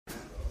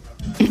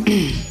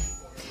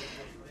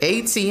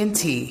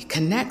AT&T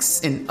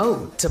connects an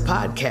ode to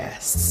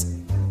podcasts.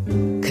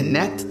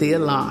 Connect the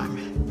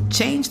alarm.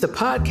 Change the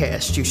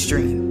podcast you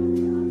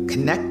stream.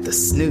 Connect the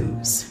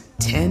snooze.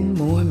 10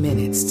 more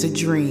minutes to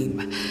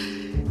dream.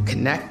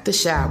 Connect the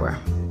shower.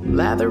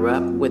 Lather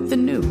up with the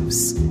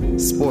news.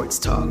 Sports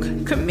talk,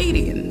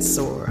 comedians,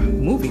 or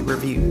movie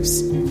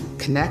reviews.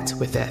 Connect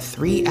with that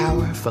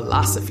 3-hour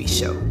philosophy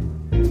show.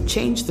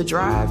 Change the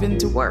drive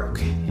into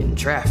work in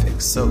traffic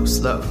so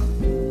slow.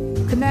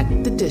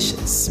 Connect the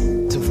dishes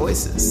to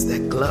voices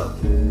that glow.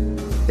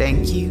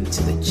 Thank you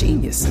to the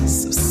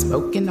geniuses of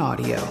spoken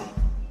audio.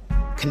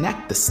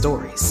 Connect the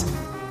stories.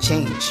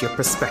 Change your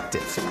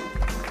perspective.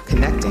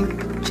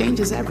 Connecting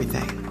changes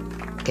everything.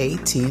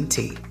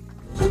 AT&T.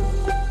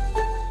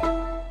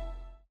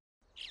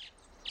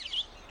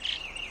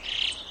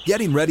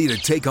 Getting ready to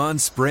take on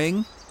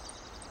spring?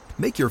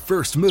 Make your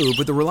first move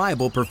with the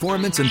reliable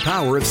performance and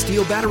power of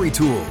Steel battery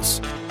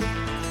tools.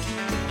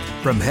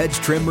 From hedge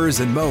trimmers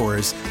and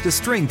mowers to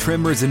string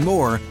trimmers and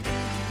more,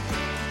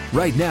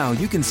 right now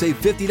you can save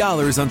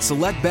 $50 on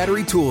select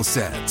battery tool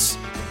sets.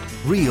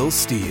 Real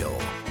Steel.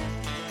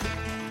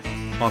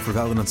 Offer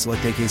valid on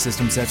select AK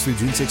system sets through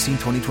June 16,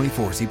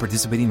 2024. See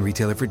participating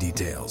retailer for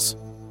details.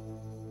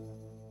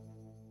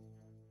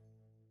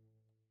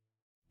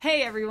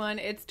 Hey everyone,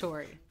 it's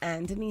Tori.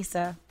 And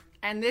Anissa.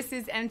 And this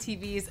is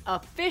MTV's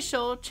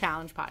official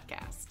challenge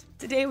podcast.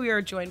 Today we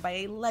are joined by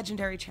a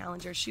legendary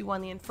challenger. She won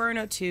the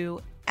Inferno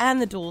 2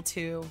 and the Duel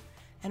 2,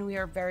 and we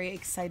are very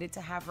excited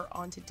to have her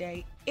on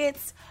today.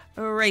 It's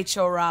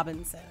Rachel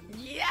Robinson.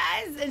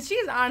 Yes, and she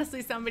is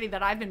honestly somebody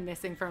that I've been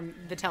missing from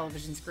the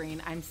television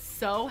screen. I'm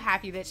so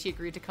happy that she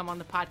agreed to come on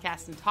the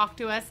podcast and talk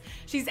to us.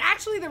 She's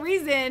actually the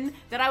reason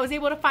that I was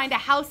able to find a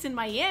house in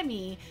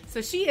Miami,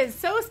 so she is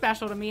so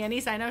special to me.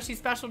 Anissa, I know she's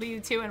special to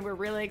you too, and we're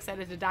really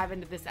excited to dive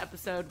into this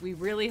episode. We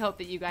really hope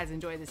that you guys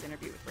enjoy this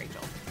interview with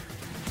Rachel.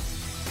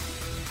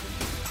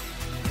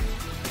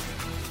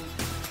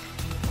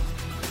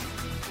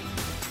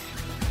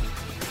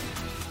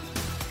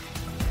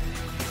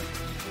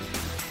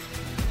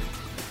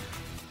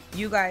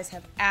 You guys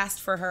have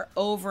asked for her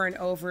over and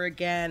over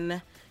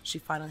again. She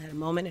finally had a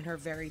moment in her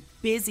very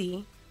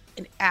busy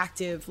and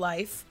active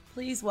life.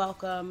 Please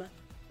welcome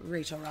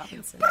Rachel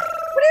Robinson.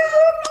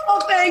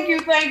 Oh, thank you,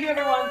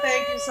 everyone.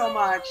 Thank you so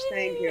much.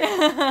 Thank you.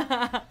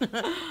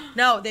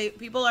 No,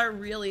 people are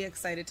really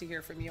excited to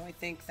hear from you. I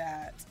think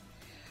that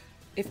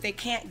if they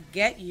can't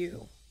get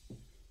you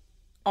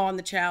on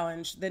the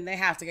challenge, then they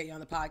have to get you on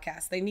the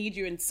podcast. They need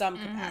you in some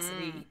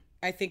capacity.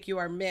 I think you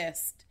are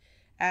missed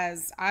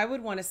as, I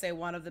would want to say,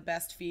 one of the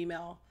best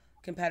female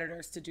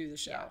competitors to do the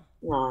show.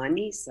 Aw,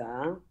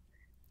 Anissa.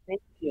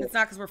 Thank you. It's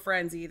not because we're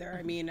friends either.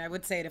 I mean, I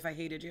would say it if I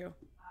hated you.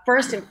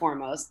 First and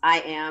foremost, I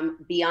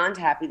am beyond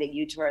happy that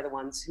you two are the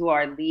ones who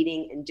are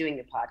leading and doing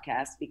the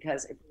podcast,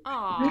 because if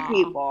two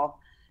people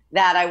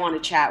that I want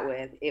to chat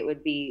with, it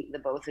would be the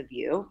both of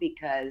you,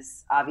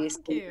 because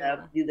obviously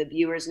the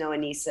viewers know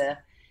Anissa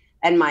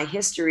and my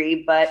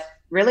history, but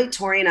really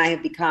Tori and I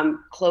have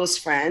become close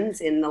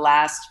friends in the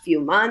last few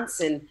months,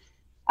 and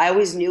I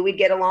always knew we'd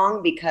get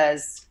along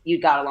because you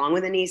got along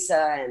with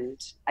Anissa,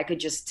 and I could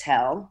just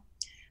tell.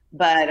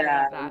 But,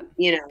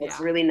 it's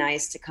really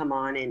nice to come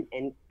on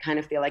and kind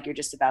of feel like you're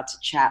just about to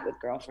chat with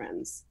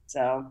girlfriends.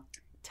 So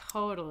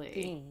totally.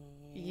 Thanks.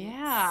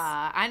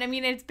 Yeah. And I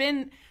mean, it's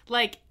been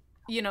like,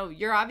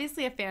 you're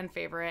obviously a fan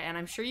favorite, and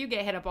I'm sure you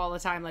get hit up all the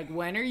time. Like,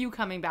 when are you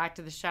coming back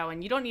to the show?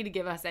 And you don't need to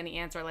give us any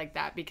answer like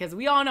that, because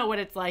we all know what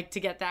it's like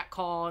to get that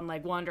call and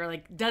like wonder,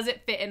 like, does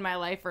it fit in my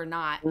life or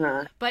not?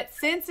 But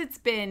since it's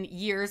been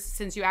years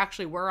since you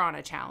actually were on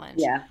a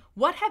challenge,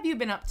 what have you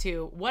been up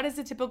to? What is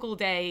a typical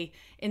day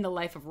in the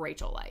life of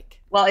Rachel like?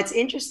 Well, it's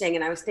interesting.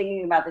 And I was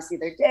thinking about this the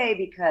other day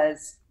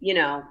because,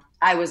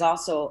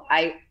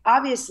 I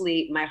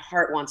obviously my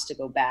heart wants to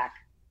go back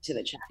to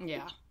the challenge.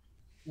 Yeah.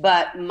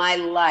 But my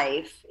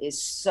life is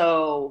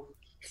so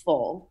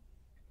full,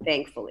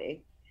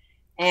 thankfully.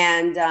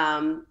 And,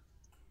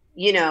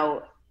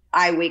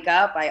 I wake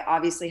up, I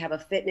obviously have a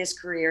fitness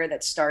career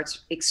that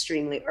starts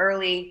extremely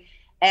early.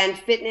 And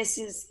fitness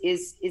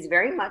is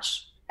very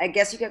much, I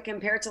guess you could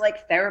compare it to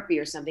like therapy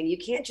or something. You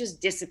can't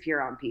just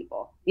disappear on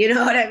people. You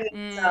know what I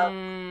mean? So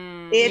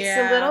it's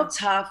a little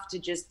tough to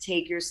just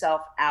take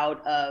yourself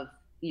out of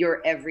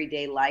your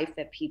everyday life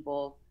that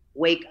people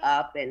wake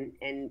up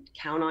and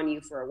count on you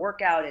for a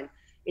workout. And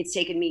it's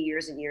taken me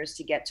years and years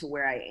to get to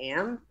where I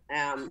am.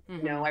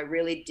 I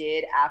really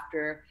did,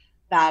 after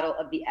Battle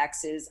of the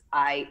Exes,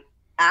 I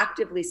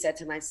actively said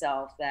to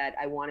myself that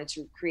I wanted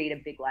to create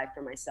a big life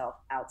for myself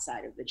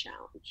outside of the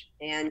challenge.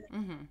 And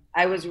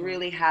I was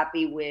really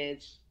happy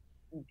with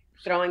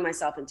throwing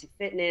myself into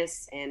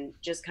fitness and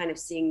just kind of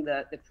seeing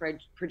the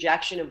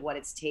projection of what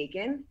it's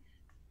taken.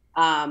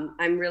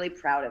 I'm really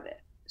proud of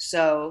it.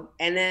 So,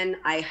 and then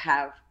I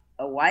have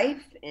a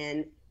wife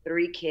and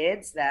 3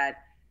 kids that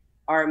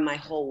are my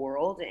whole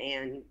world.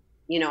 And,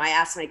 I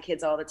ask my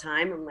kids all the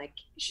time, I'm like,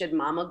 should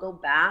mama go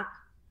back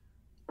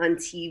on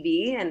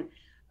TV? And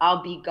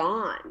I'll be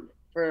gone.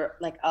 for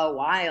like a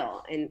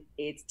while, and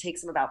it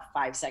takes them about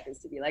 5 seconds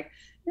to be like,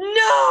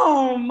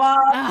 no, mom.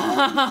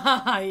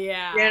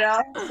 Yeah. You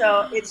know,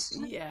 so it's,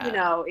 Yeah. you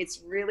know,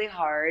 it's really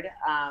hard.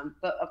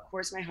 But of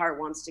course my heart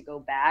wants to go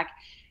back.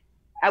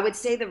 I would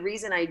say the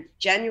reason I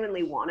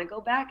genuinely want to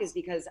go back is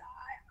because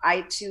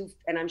I too,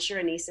 and I'm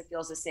sure Aneesa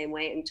feels the same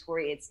way, and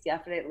Tori, it's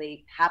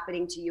definitely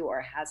happening to you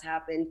or has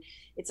happened.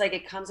 It's like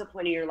it comes a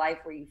point in your life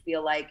where you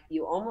feel like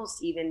you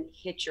almost even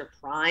hit your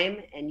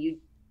prime, and you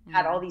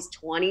had all these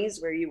 20s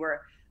where you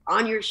were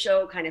on your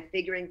show kind of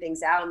figuring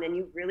things out, and then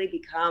you really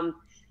become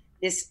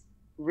this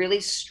really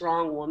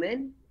strong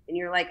woman, and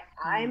you're like,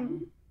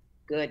 I'm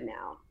good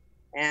now.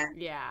 And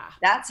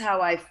that's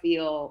how I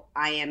feel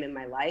I am in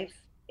my life.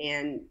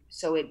 And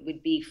so it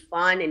would be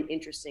fun and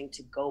interesting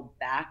to go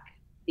back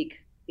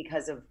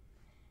because of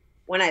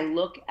when I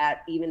look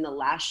at even the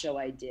last show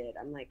I did,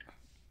 I'm like,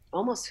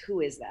 almost, who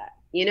is that?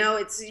 You know,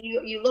 it's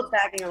you look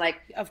back and you're like,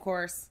 of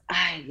course.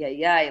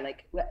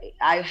 Like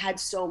I had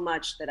so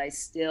much that I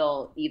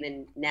still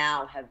even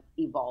now have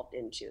evolved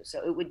into.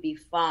 So it would be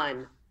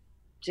fun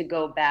to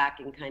go back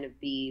and kind of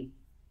be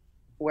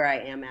where I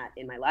am at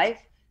in my life.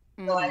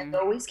 So I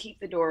always keep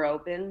the door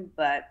open,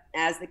 but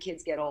as the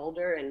kids get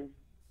older, and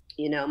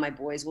you know, my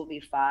boys will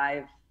be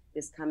 5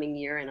 this coming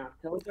year in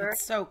October.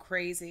 That's so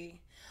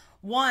crazy.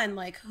 One,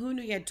 like, who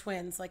knew you had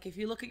twins? Like, if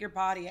you look at your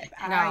body,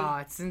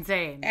 it's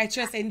insane. It's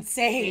just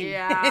insane.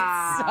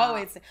 Yeah.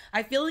 It's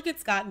I feel like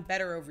it's gotten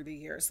better over the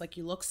years. Like,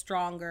 you look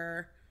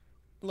stronger.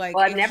 Like,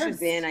 well, I've never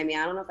been. I mean,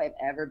 I don't know if I've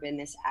ever been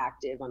this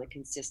active on a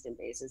consistent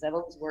basis. I've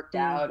always worked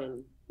out,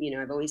 and you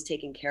know, I've always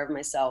taken care of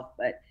myself.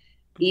 But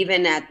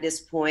even at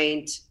this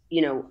point,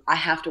 you know, I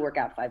have to work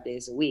out 5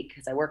 days a week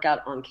because I work out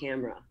on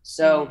camera.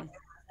 So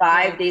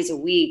 5 days a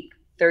week,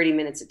 30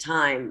 minutes a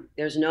time.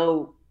 There's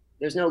no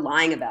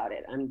lying about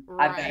it.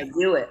 I've got to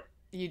do it.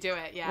 You do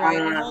it, yeah.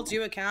 Right, it holds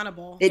you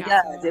accountable. It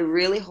does. It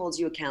really holds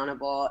you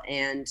accountable,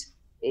 and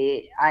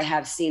I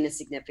have seen a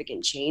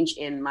significant change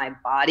in my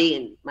body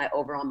and my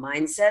overall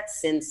mindset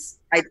since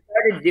I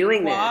started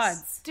doing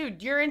this.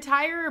 Dude, your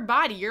entire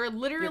body, you're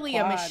literally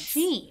a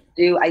machine.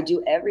 I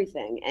do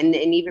everything. And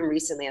even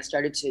recently I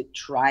started to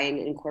try and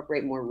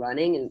incorporate more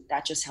running, and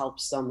that just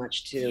helps so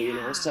much too, you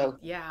know? So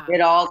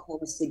it all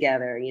comes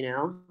together, you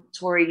know?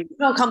 Tori, you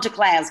don't come to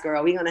class,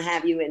 girl. We're going to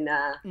have you in,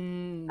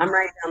 I'm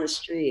right down the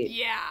street.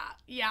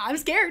 Yeah. I'm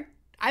scared.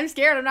 I'm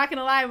not going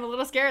to lie. I'm a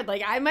little scared.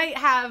 Like, I might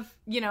have,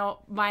 you know,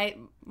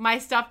 my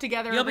stuff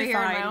together over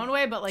here in my own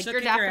way, but like,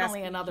 you're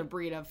definitely another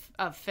breed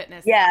of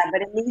fitness. Yeah,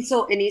 but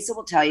Aneesa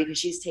will tell you, because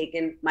she's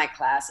taken my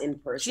class in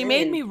person. She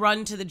made me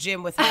run to the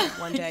gym with her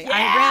one day.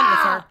 I ran with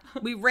her.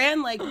 We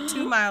ran like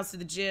 2 miles to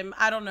the gym.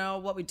 I don't know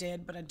what we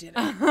did, but I did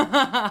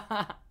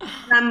it.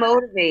 I'm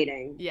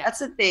motivating. Yeah. That's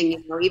the thing,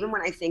 you know, even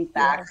when I think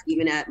back,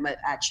 even at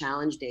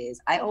challenge days,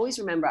 I always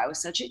remember I was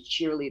such a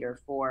cheerleader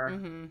for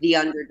the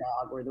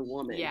underdog or the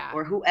woman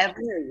or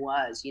whoever it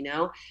was, you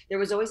know. There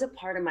was always a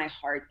part of my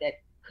heart that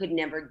could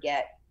never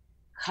get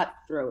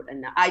cutthroat,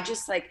 and I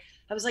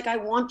was like, I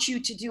want you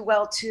to do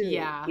well too,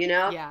 you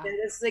know. And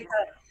it's like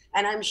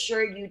and I'm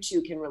sure you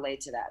two can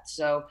relate to that.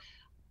 So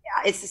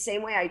it's the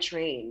same way I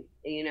train,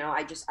 you know.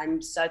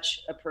 I'm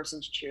such a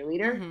person's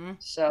cheerleader.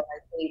 So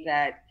I think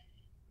that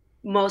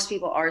most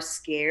people are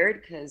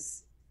scared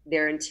because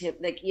they're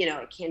like, you know,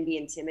 it can be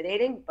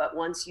intimidating, but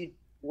once you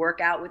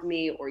work out with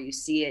me or you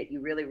see it,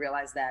 you really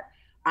realize that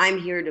I'm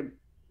here to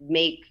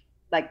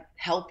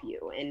help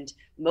you and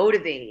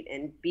motivate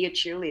and be a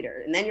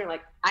cheerleader. And then you're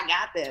like, I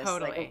got this.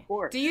 Totally. Like, of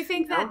course. Do you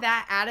think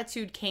that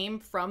attitude came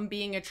from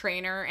being a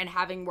trainer and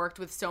having worked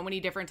with so many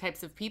different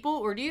types of people?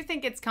 Or do you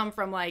think it's come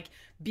from like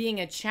being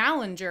a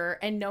challenger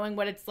and knowing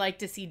what it's like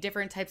to see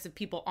different types of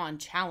people on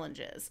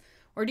challenges?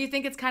 Or do you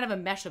think it's kind of a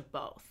mesh of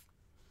both?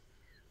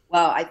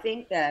 Well, I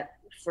think that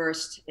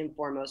first and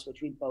foremost,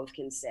 which we both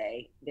can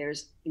say,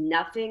 there's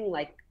nothing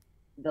like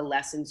the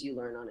lessons you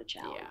learn on a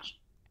challenge.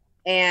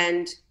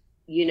 And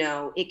you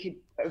know, it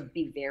could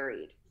be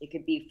varied. It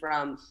could be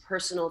from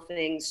personal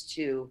things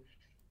to,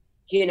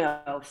 you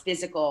know,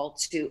 physical,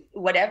 to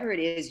whatever it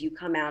is. You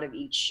come out of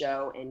each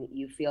show and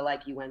you feel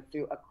like you went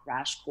through a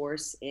crash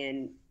course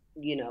in,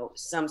 you know,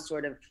 some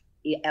sort of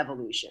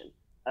evolution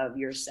of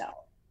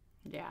yourself.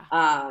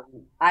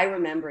 I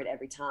remember it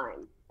every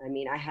time. I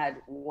mean, I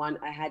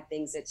had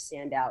things that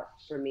stand out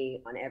for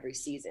me on every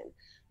season.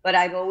 But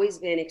I've always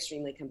been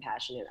extremely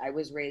compassionate. I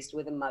was raised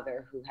with a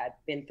mother who had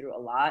been through a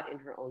lot in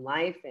her own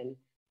life. And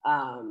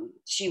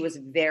she was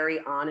very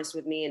honest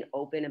with me and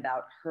open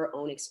about her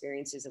own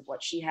experiences of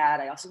what she had.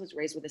 I also was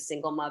raised with a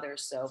single mother.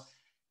 So,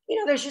 you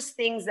know, there's just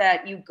things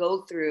that you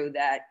go through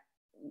that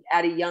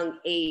at a young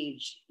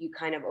age, you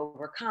kind of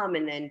overcome.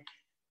 And then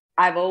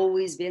I've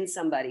always been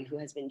somebody who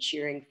has been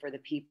cheering for the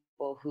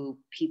people who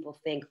people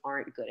think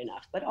aren't good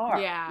enough, but are.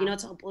 You know,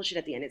 it's all bullshit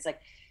at the end. It's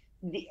like,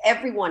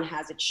 everyone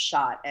has a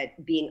shot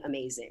at being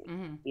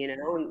amazing, you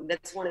know, and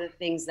that's one of the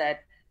things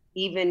that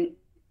even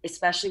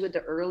especially with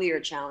the earlier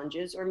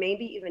challenges, or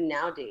maybe even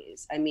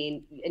nowadays. I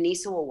mean,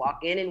 Anissa will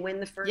walk in and win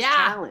the first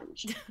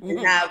challenge and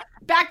have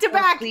back to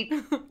back,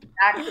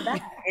 back to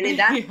back, and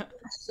that's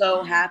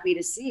so happy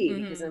to see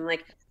because I'm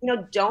like,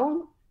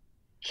 don't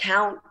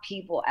count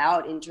people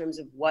out in terms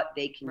of what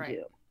they can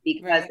do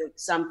because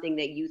it's something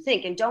that you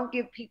think, and don't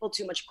give people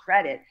too much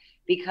credit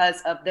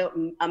because of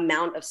the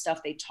amount of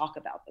stuff they talk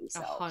about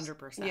themselves.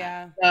 100%.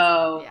 Yeah.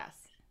 So yes.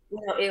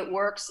 It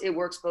works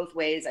both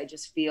ways. I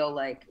just feel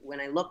like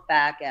when I look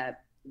back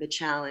at the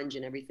challenge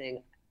and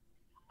everything,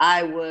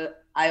 I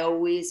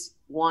always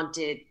want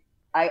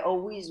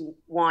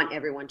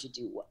everyone to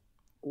do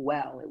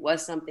well. It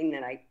was something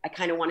that I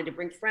kind of wanted to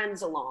bring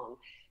friends along.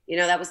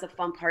 That was the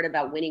fun part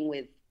about winning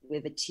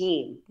with a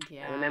team.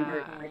 Yeah. I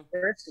remember my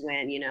first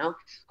win,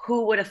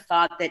 who would have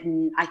thought that,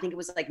 I think it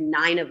was like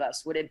 9 of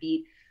us would have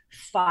beat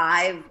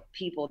 5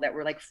 people that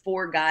were like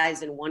 4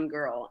 guys and 1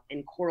 girl,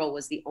 and Coral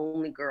was the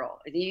only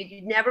girl.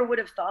 You never would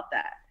have thought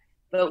that,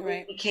 but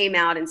we came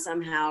out and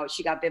somehow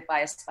she got bit by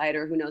a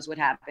spider. Who knows what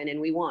happened,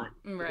 and we won.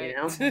 Right.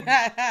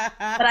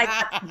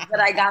 But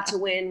I got to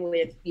win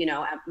with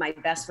my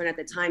best friend at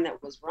the time,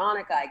 that was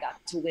Veronica. I got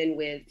to win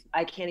with,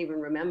 I can't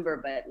even remember,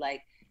 but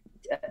like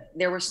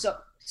there were so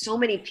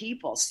many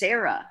people.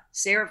 Sarah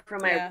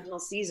from my original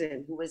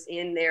season, who was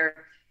in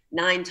there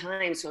 9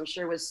 times, so I'm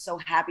sure was so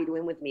happy to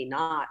win with me.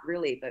 Not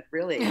really, but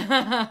really. You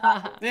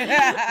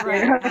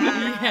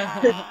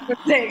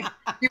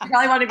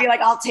probably want to be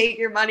like, I'll take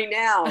your money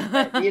now.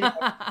 But,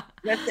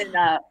 listen,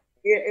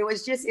 it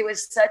was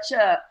such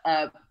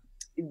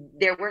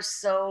there were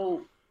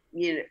so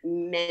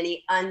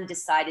many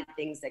undecided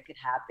things that could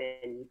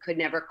happen. You could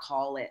never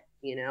call it,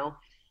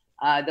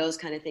 those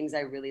kind of things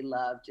I really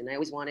loved. And I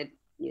always wanted,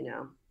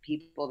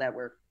 people that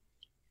were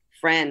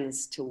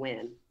friends to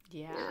win.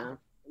 Yeah.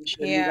 I'm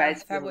sure you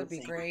guys that would be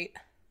great.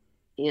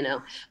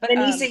 But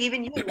Anissa,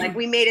 even you, like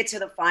we made it to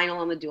the final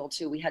on the Duel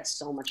 2. We had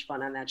so much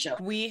fun on that show.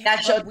 Tori,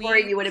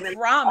 you would have been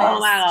promised. Oh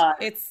my God.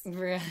 It's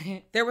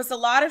there was a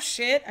lot of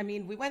shit. I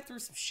mean, we went through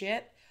some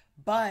shit,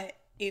 but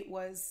it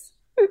was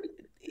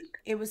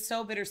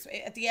so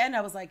bittersweet. At the end,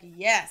 I was like,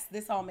 yes,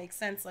 this all makes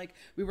sense. Like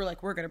we were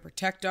like, we're gonna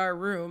protect our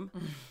room,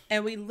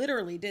 and we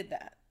literally did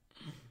that.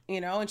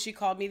 And she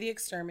called me the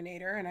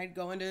exterminator, and I'd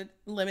go into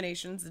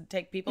eliminations and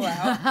take people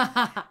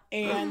out.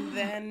 And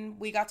then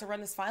we got to run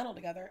this final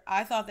together.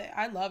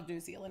 I loved New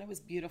Zealand. It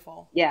was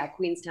beautiful. Yeah,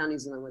 Queenstown, New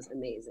Zealand was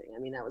amazing. I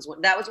mean, that was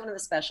one of the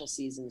special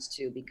seasons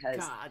too,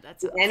 because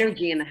the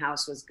energy in the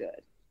house was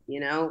good.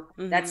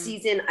 That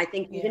season, I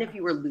think even if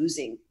you were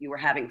losing, you were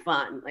having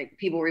fun. Like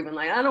people were even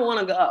like, I don't want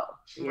to go,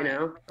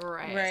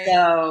 Right.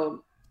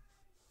 So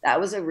that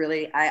was a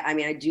really,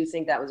 I do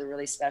think that was a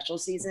really special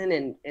season,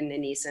 and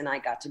Anissa and I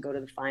got to go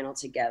to the final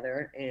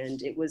together, and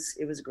it was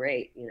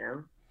great,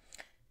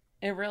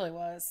 It really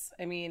was.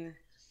 I mean,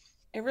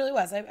 it really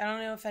was. I don't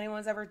know if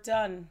anyone's ever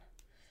done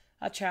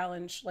a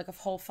challenge, like a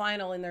whole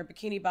final in their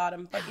bikini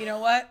bottom, but you know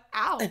what?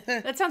 Ow,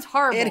 that sounds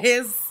horrible. It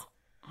is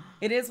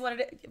what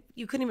it is.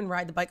 You couldn't even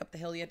ride the bike up the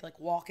hill. You had to like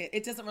walk it.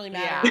 It doesn't really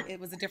matter. Yeah. It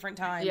was a different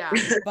time. Yeah.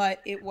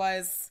 But it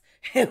was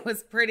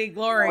pretty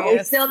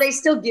glorious. They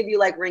still give you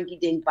like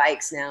rinky-dink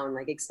bikes now and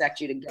like expect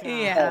you to go.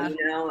 Yeah.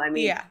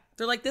 Yeah.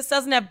 They're like, this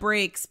doesn't have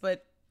brakes,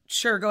 but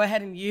sure, go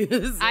ahead and use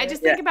it. I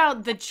just think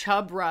about the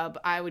chub rub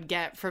I would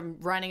get from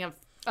running a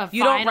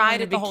you don't ride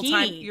it the whole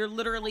time. You're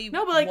literally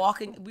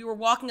walking. We were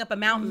walking up a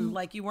mountain.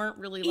 Like you weren't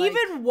really like.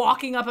 Even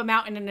walking up a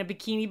mountain in a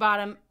bikini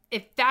bottom,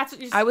 if that's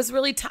what you're I was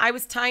really, I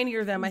was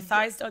tinier than my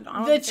thighs.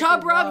 The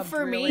chub rub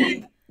for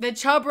me. The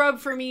chub rub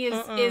for me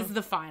is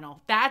the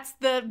final. That's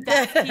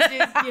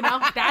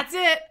that's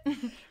it.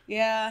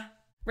 Yeah.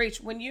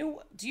 Rach,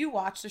 do you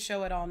watch the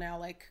show at all now?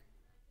 Like,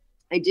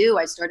 I do.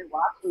 I started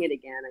watching it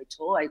again. I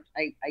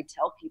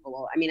tell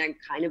people, I mean, I'm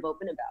kind of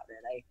open about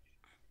it.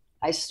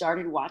 I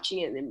started watching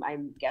it, and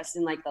I'm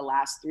guessing like the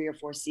last 3 or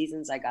 4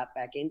 seasons I got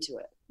back into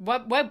it.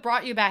 What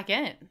brought you back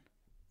in?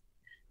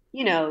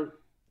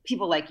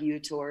 People like you,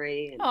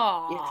 Tori.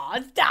 Oh,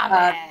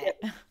 stop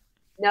it.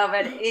 No,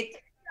 but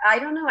I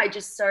don't know. I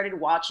just started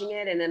watching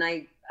it, and then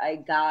I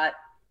got,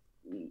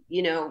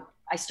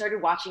 I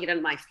started watching it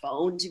on my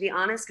phone, to be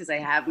honest, because I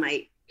have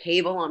my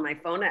cable on my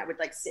phone. I would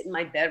like sit in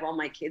my bed while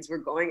my kids were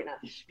going, and I'd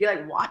be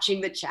like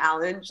watching the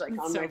challenge like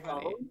on my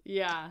phone.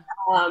 Yeah.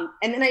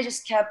 And then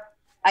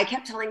I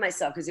kept telling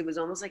myself, because it was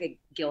almost like a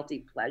guilty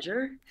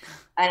pleasure,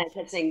 and I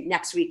kept saying,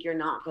 next week you're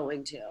not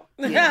going to.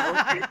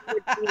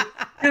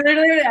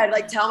 Literally, I'd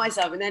like tell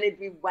myself, and then it'd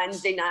be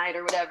Wednesday night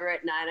or whatever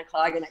at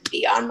 9:00, and I'd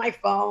be on my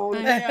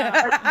phone,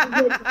 check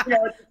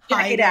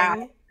it out.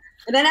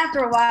 And then after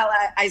a while,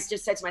 I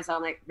just said to myself,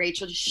 I'm like,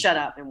 Rachel, just shut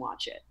up and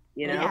watch it.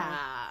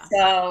 Yeah.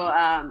 So,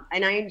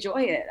 and I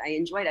enjoy it.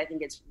 I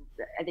think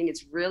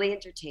it's really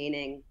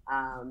entertaining.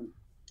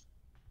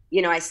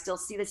 I still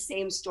see the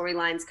same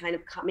storylines kind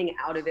of coming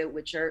out of it,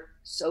 which are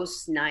so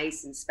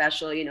nice and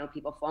special,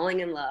 people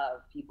falling in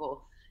love,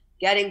 people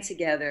getting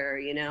together,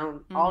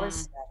 all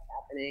this stuff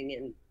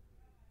happening,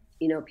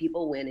 and,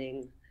 people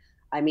winning.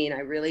 I mean, I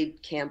really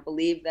can't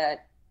believe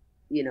that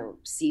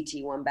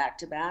CT one back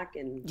to back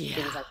and things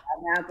like that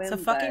happen. It's a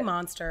fucking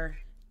monster.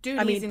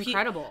 Dude, he's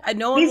incredible.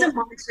 He's a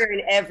monster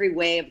in every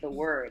way of the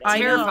word.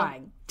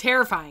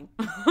 Terrifying.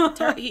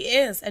 He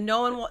is, and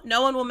no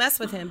one will mess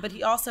with him. But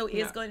he also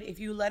is going. If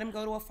you let him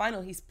go to a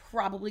final, he's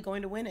probably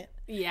going to win it.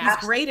 Yeah,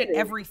 he's great at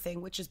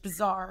everything, which is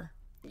bizarre.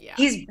 Yeah,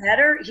 he's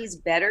better. He's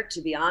better,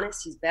 to be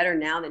honest. He's better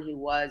now than he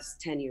was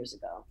 10 years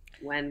ago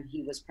when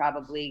he was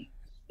probably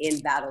in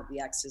Battle of the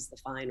Exes, the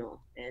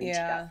final, and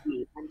got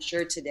beat. I'm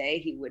sure today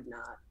he would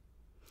not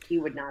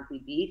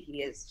be beat.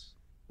 He is.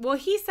 Well,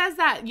 he says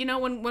that,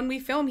 when we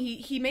film,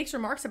 he makes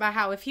remarks about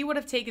how if he would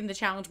have taken the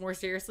challenge more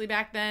seriously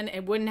back then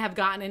and wouldn't have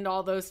gotten into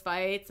all those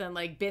fights and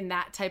like been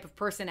that type of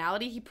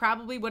personality, he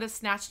probably would have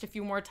snatched a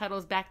few more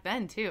titles back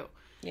then too.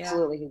 Yeah.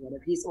 Absolutely, he would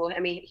have.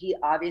 He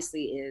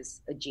obviously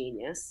is a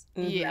genius.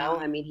 Yeah.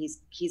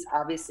 He's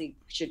obviously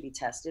should be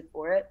tested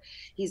for it.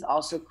 He's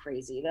also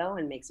crazy though,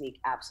 and makes me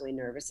absolutely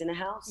nervous in a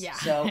house. Yeah.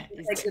 So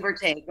like give or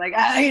take, like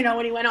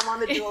when he went on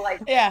the duel,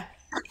 like He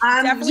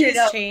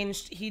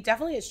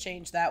definitely has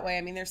changed that way.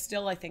 I mean, there's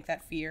still, I think,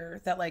 that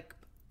fear that like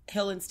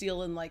he'll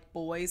instill in like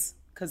boys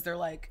because they're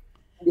like,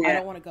 I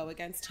don't want to go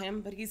against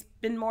him. But he's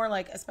been more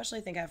like, especially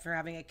I think after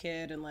having a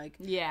kid and like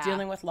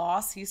dealing with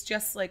loss, he's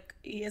just like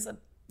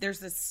there's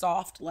this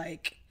soft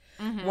like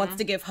wants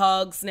to give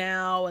hugs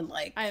now and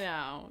like I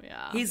know,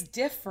 yeah. He's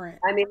different.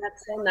 I mean,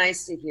 that's so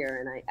nice to hear,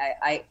 and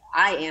I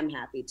am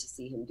happy to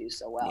see him do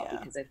so well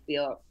because I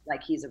feel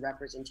like he's a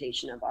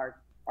representation of our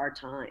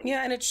time.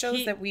 Yeah, and it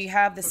shows that we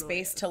have the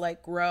space to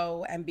like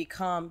grow and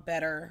become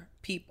better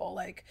people.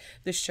 Like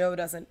the show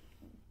doesn't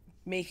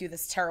make you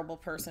this terrible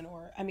person,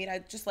 or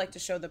I just like to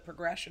show the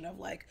progression of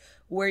like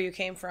where you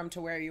came from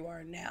to where you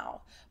are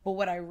now. But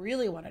what I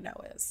really want to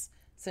know is,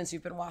 since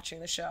you've been watching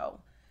the show,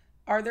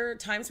 are there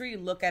times where you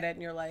look at it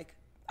and you're like,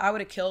 I would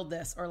have killed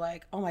this, or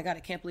like, oh my God, I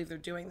can't believe they're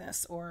doing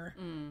this, or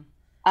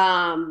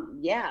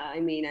yeah,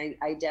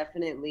 I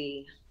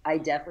definitely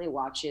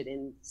watch it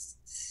and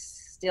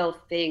still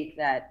think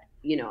that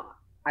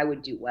I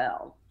would do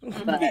well,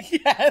 but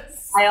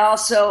yes. I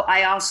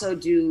also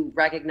do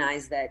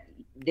recognize that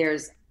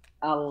there's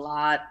a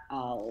lot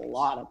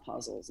of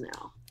puzzles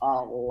now. A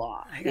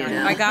lot.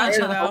 I got you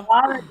though. A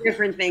lot of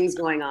different things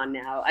going on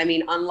now.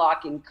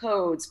 Unlocking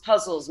codes,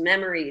 puzzles,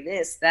 memory,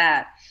 this,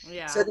 that.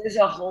 Yeah. So there's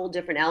a whole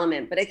different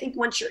element. But I think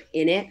once you're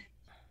in it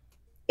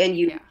and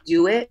you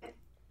do it,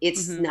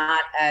 it's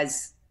not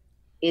as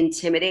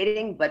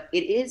intimidating, but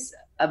it is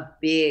a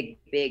big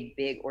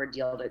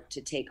ordeal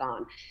to take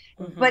on.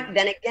 But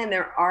then again,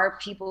 there are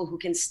people who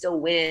can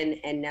still win,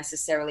 and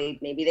necessarily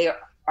maybe they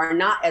are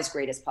not as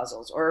great as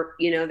puzzles, or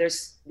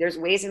there's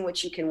ways in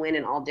which you can win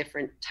in all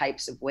different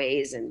types of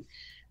ways, and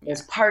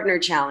there's partner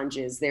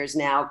challenges, there's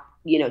now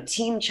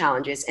team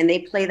challenges, and they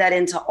play that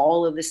into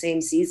all of the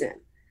same season.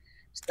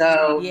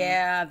 So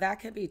yeah, that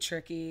could be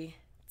tricky.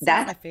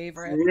 That's my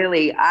favorite.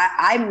 Really,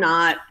 I'm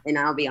not, and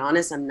I'll be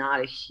honest, I'm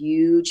not a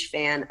huge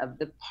fan of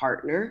the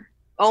partner,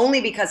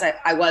 only because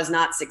I was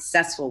not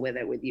successful with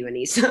it with you and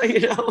Issa,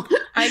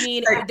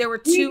 There were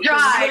two.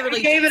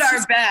 We gave it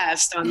our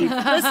best.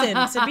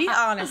 Listen, to be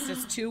honest,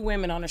 as two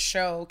women on a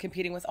show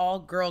competing with all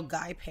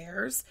girl-guy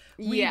pairs,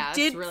 we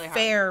did really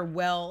fare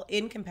well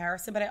in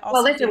comparison. But I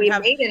also made it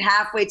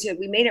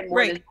we made it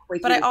more than halfway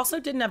But I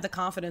also didn't have the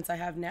confidence I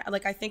have now.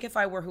 Like, I think if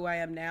I were who I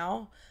am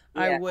now,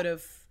 I would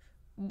have.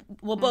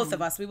 Well, both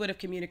of us, we would have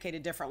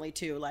communicated differently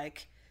too.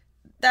 Like,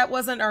 that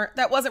wasn't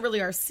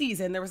really our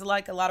season. There was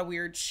like a lot of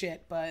weird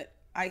shit, but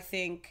I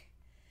think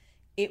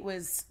it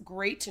was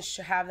great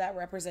to have that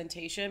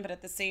representation, but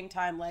at the same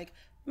time, like,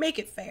 make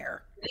it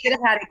fair. They should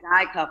have had a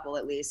guy couple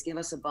at least. Give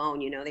us a bone,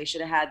 They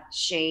should have had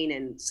Shane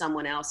and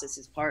someone else as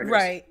his partner.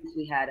 Right. So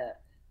we had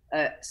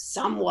a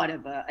somewhat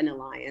of an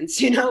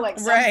alliance, like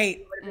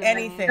right.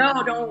 Anything. Like,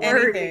 no, don't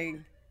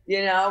worry.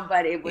 Anything.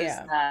 But it was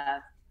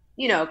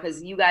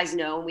because you guys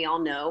know, we all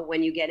know,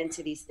 when you get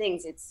into these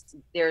things,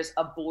 there's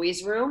a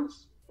boys' room,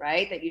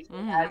 right? That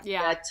usually has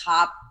the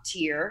top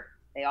tier.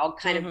 They all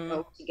kind of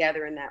go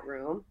together in that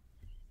room.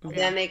 And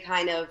then they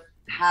kind of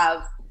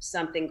have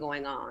something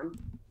going on,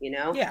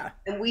 Yeah.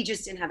 And we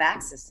just didn't have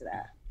access to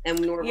that. And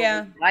nor were we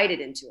invited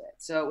into it.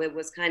 So it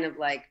was kind of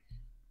like,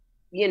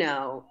 and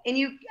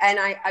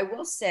I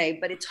will say,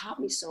 but it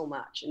taught me so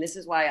much. And this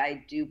is why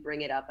I do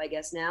bring it up, I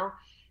guess, now.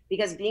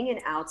 Because being an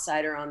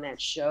outsider on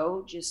that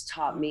show just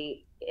taught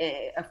me,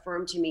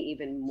 affirmed to me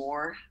even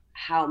more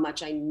how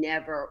much I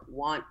never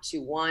want to,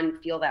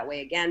 one, feel that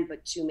way again,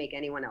 but two, make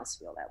anyone else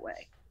feel that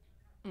way.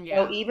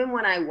 Yeah. So even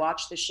when I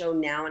watch the show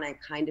now and I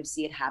kind of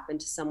see it happen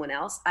to someone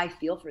else, I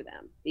feel for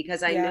them,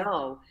 because I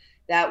know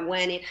that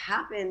when it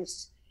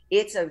happens,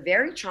 it's a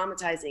very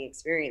traumatizing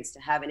experience to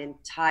have an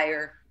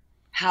entire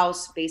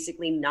house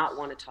basically not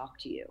want to talk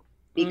to you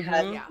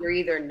because you're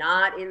either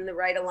not in the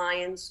right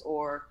alliance,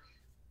 or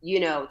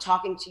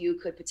talking to you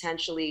could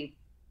potentially,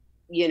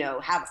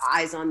 have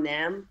eyes on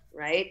them,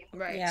 right?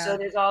 Right. Yeah. So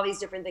there's all these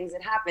different things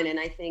that happen. And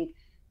I think,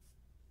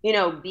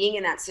 being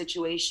in that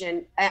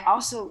situation, it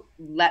also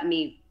let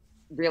me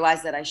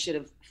realize that I should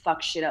have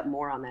fucked shit up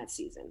more on that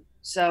season.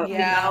 So,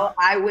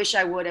 I wish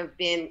I would have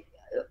been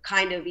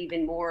kind of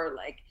even more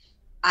like,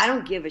 I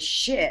don't give a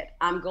shit.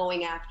 I'm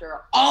going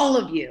after all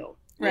of you.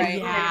 Right.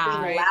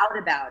 Yeah. Being loud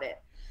about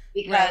it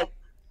because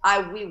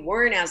we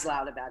weren't as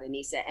loud about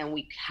Aneesa, and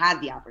we had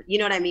the opportunity. You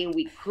know what I mean?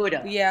 We could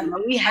have. Yeah.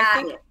 We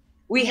had it.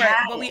 We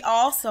had but it. we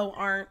also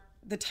aren't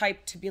the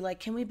type to be like,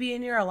 can we be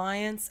in your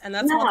alliance? And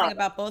that's one thing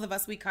about both of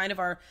us. We kind of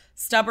are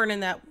stubborn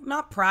in that,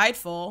 not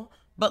prideful,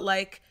 but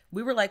like,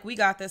 we were like, we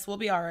got this. We'll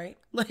be all right.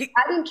 Like,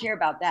 I didn't care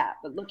about that.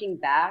 But looking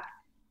back,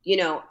 you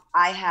know,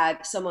 I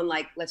had someone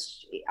like,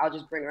 I'll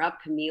just bring her up,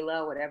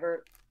 Camila,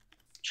 whatever,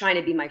 trying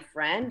to be my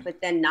friend,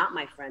 but then not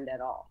my friend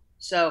at all.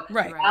 So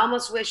I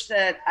almost wish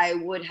that I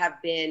would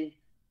have been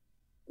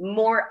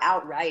more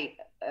outright,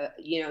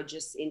 you know,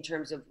 just in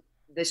terms of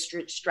the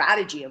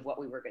strategy of what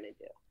we were going to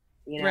do.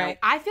 You know? Right.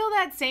 I feel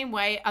that same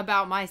way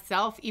about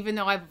myself, even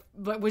though I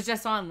was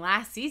just on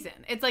last season.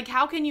 It's like,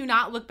 how can you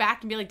not look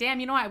back and be like, damn,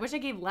 you know what? I wish I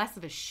gave less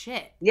of a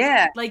shit.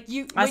 Yeah. Like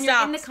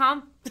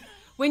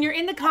when you're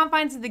in the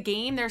confines of the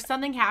game, there's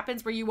something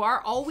happens where you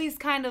are always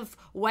kind of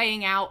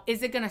weighing out,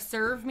 is it going to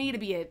serve me to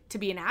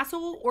be an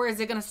asshole, or is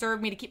it going to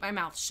serve me to keep my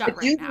mouth shut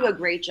right now? You do a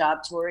great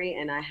job, Tori,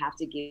 and I have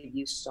to give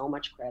you so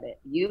much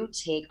credit. You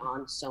take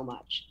on so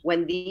much.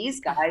 When these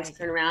guys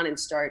turn around and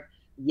start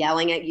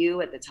yelling at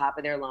you at the top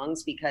of their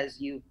lungs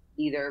because you've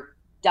either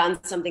done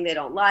something they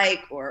don't like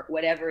or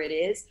whatever it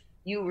is,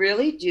 you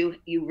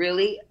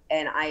really,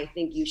 and I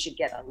think you should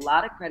get a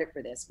lot of credit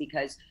for this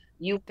because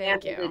you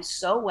handled it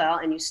so well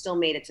and you still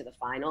made it to the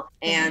final.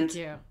 And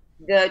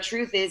the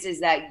truth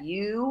is that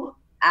you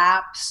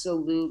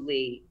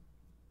absolutely,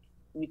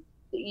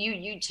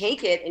 you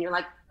take it and you're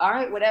like, all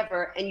right,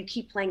 whatever. And you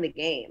keep playing the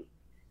game.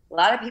 A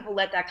lot of people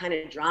let that kind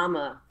of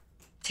drama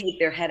take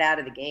their head out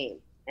of the game.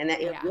 And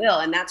that it will.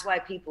 And that's why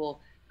people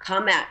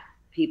come at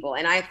people.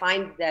 And I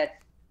find that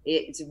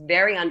it's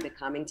very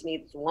unbecoming to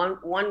me. It's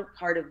one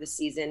part of the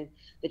season,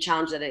 the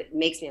challenge that it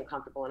makes me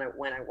uncomfortable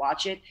when I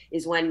watch it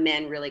is when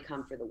men really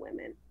come for the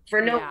women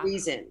for no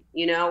reason,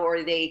 you know,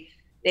 or they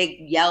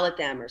yell at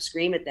them or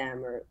scream at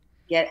them or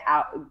get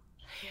out,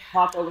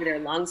 talk over their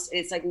lungs.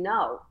 It's like,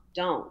 no,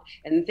 don't.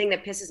 And the thing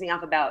that pisses me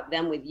off about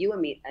them with you,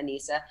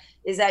 Aneesa,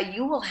 is that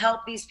you will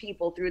help these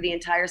people through the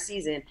entire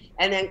season.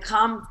 And then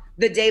come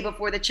the day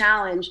before the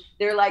challenge,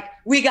 they're like,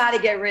 we got to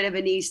get rid of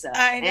Aneesa.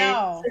 I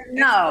know. And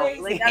no,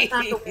 like that's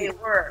not the way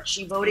it works.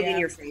 She voted in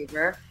your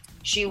favor.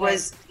 She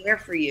was there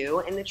for you.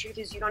 And the truth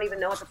is you don't even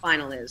know what the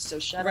final is. So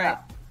shut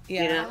up.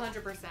 Yeah, you know?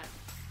 100%.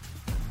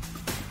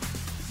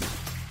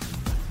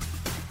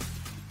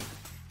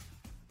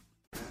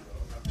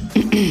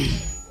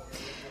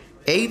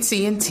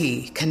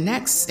 AT&T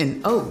connects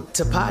an ode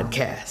to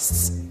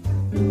podcasts.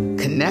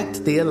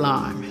 Connect the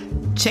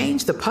alarm.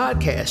 Change the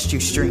podcast you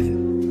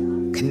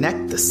stream.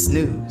 Connect the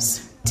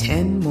snooze.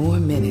 10 more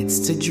minutes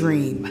to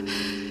dream.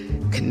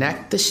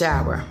 Connect the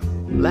shower.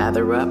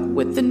 Lather up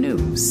with the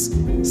news.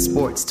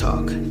 Sports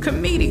talk,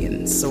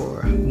 comedians,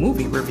 or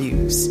movie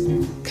reviews.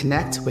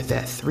 Connect with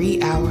that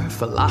 3-hour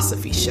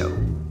philosophy show.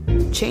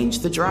 Change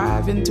the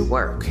drive into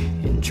work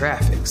in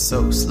traffic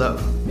so slow.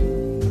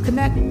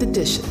 Connect the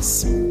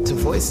dishes to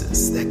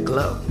voices that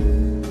glow.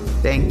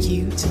 Thank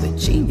you to the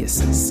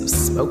geniuses of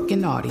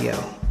spoken audio.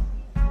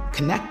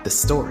 Connect the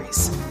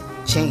stories.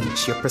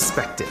 Change your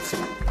perspective.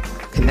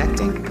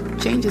 Connecting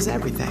changes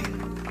everything.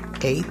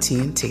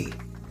 AT&T.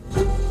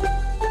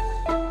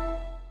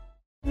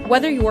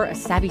 Whether you're a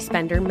savvy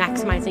spender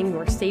maximizing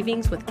your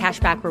savings with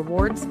cashback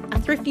rewards, a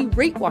thrifty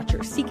rate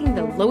watcher seeking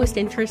the lowest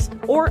interest,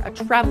 or a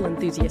travel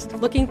enthusiast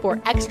looking for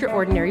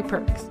extraordinary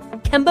perks,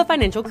 Kemba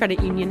Financial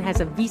Credit Union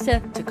has a visa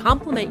to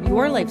complement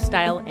your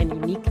lifestyle and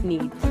unique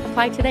needs.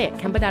 Apply today at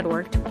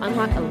Kemba.org to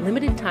unlock a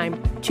limited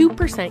time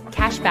 2%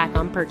 cash back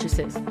on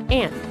purchases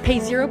and pay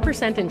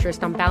 0%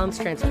 interest on balance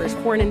transfers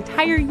for an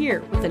entire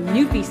year with a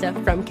new visa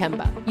from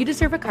Kemba. You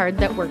deserve a card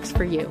that works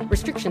for you.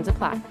 Restrictions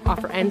apply.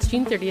 Offer ends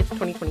June 30th,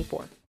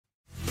 2024.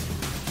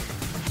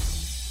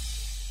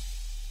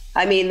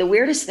 I mean, the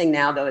weirdest thing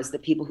now, though, is the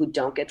people who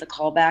don't get the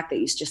call back, that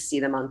you just see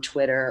them on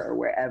Twitter or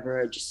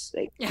wherever, just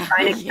like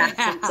trying to cast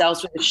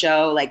themselves for the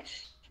show, like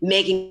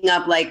making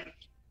up like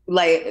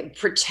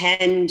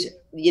pretend,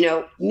 you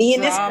know, me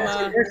and this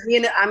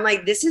person. I'm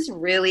like, this is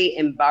really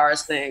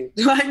embarrassing.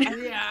 So I need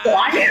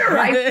to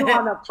write them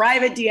on a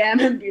private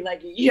DM and be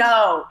like,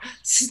 yo,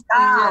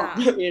 stop,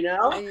 you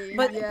know?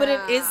 But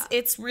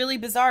it's really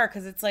bizarre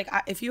because it's like,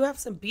 if you have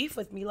some beef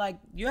with me, like,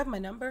 you have my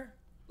number.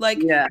 Like,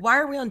 why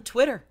are we on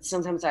Twitter?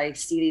 Sometimes I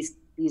see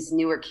these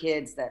newer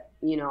kids that,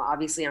 you know,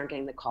 obviously aren't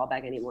getting the call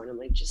back anymore. And I'm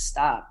like, just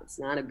stop. It's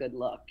not a good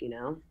look, you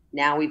know?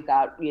 Now we've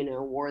got, you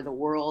know, War of the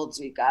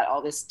Worlds. We've got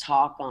all this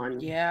talk on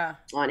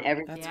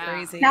everything. That's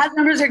crazy. Cast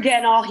members are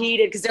getting all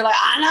heated because they're like,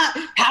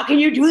 Anna, how can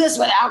you do this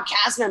without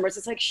cast members?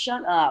 It's like,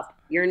 shut up.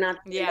 You're not.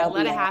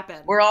 Let it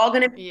happen. We're all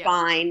going to be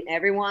fine.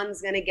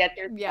 Everyone's going to get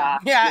their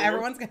stuff. Yeah,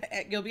 everyone's going to,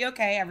 you'll be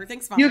okay.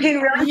 Everything's fine. You can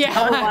really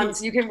tell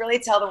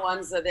the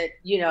ones, that,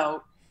 you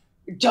know,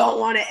 don't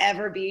want to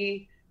ever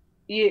be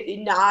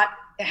not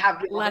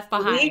have left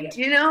behind,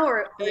 you know,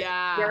 or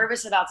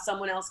nervous about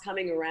someone else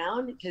coming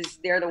around because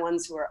they're the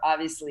ones who are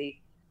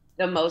obviously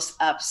the most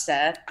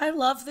upset. I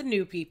love the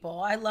new people.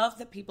 I love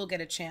that people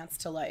get a chance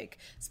to, like,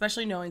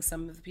 especially knowing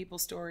some of the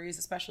people's stories,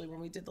 especially when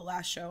we did the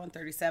last show on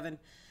 37.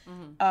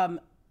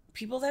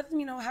 People that,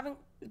 you know,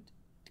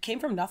 came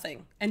from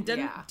nothing and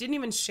didn't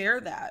even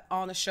share that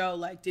on the show,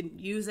 like didn't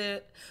use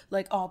it,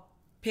 like, oh,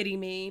 pity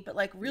me, but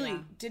like really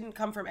didn't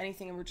come from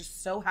anything, and we're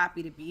just so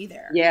happy to be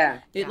there.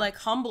 It like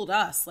humbled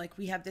us. Like,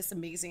 we had this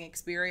amazing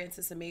experience,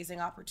 this amazing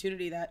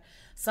opportunity that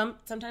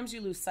sometimes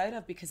you lose sight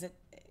of because it,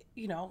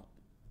 you know,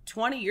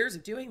 20 years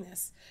of doing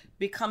this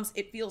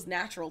it feels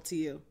natural to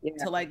you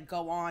to like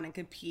go on and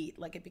compete,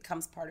 like it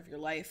becomes part of your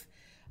life.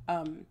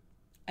 And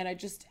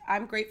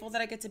I'm grateful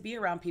that I get to be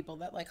around people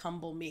that like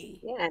humble me.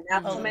 Yeah, and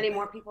now so many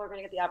more people are going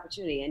to get the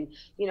opportunity. And,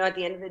 you know, at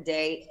the end of the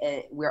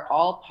day, we're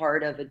all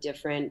part of a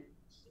different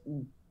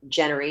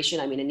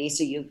generation. I mean,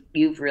 Aneesa,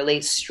 you've really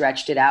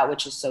stretched it out,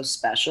 which is so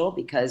special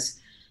because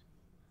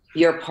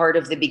you're part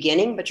of the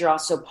beginning, but you're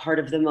also part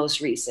of the most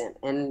recent.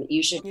 And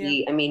you should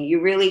be, I mean, you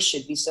really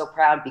should be so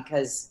proud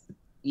because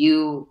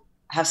you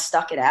have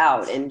stuck it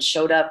out and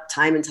showed up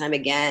time and time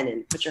again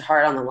and put your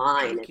heart on the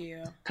line.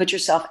 Put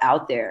yourself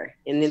out there.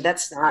 And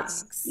that's not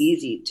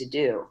easy to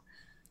do.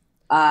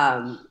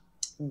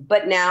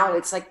 But now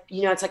it's like,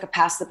 you know, it's like a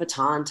pass the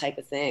baton type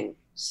of thing.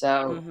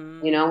 So,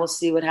 you know, we'll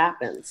see what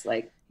happens.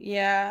 Like,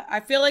 yeah,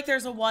 I feel like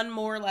there's a one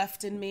more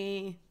left in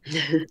me.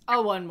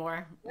 One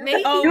more.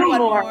 Maybe one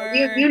more.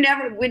 You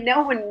never would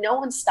know when no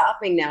one's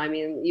stopping now. I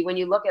mean, when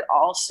you look at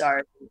All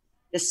Stars,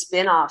 the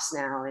spin-offs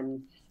now,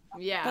 and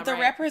but the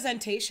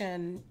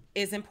representation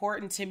is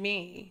important to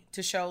me,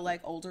 to show like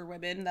older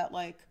women that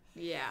like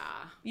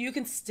you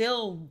can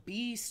still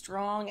be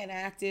strong and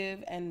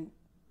active and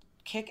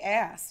kick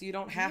ass. You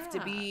don't have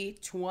to be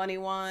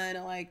 21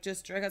 and like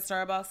just drink at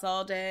Starbucks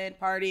all day and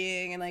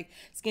partying and like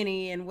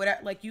skinny and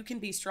whatever. Like, you can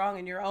be strong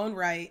in your own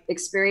right.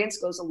 Experience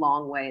goes a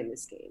long way in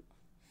this game.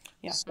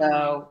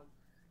 So,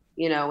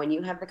 you know, when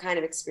you have the kind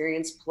of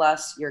experience,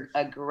 plus you're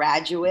a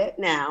graduate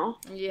now.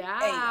 You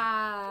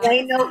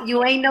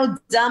ain't no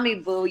dummy,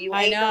 boo. You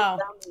ain't no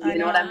dummy. You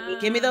know what I mean?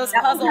 Give me those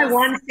puzzles. That was my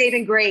one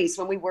saving grace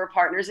when we were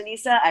partners,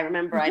 Aneesa. I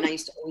remember, and I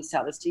used to always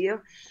tell this to you.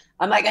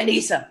 I'm like,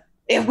 Aneesa,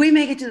 if we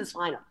make it to this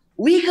final,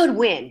 we could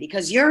win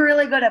because you're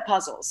really good at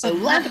puzzles. So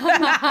let's you know?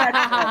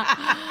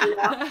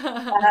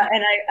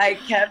 And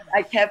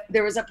I kept,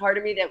 there was a part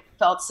of me that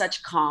felt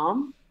such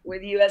calm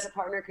with you as a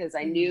partner because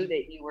I knew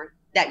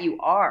that you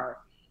are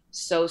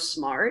so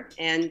smart.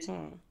 And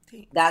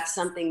that's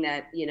something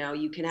that, you know,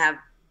 you can have,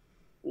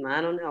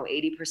 I don't know,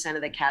 80%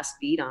 of the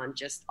cast beat on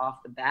just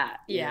off the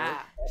bat.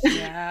 Yeah.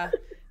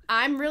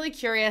 I'm really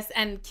curious,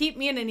 and keep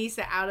me and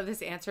Aneesa out of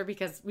this answer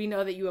because we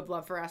know that you have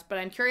love for us, but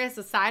I'm curious,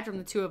 aside from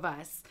the two of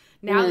us,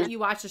 now that you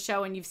watch the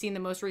show and you've seen the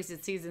most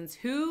recent seasons,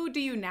 who do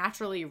you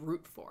naturally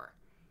root for?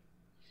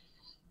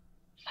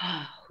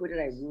 Who did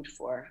I root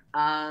for?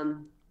 I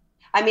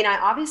mean, I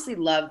obviously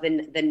love the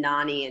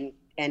Nany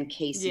and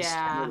Casey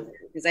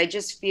because I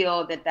just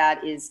feel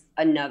that is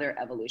another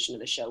evolution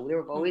of the show.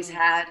 We've always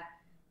had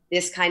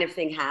this kind of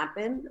thing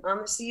happen on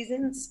the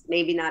seasons,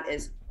 maybe not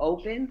as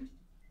open.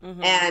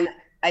 And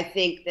I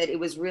think that it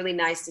was really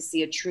nice to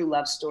see a true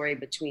love story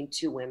between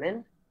two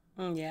women.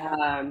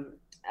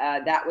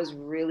 That was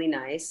really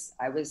nice.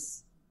 I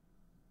was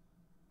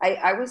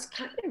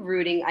kind of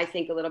rooting, I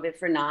think, a little bit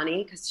for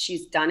Nany because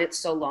she's done it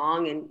so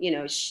long, and you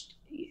know,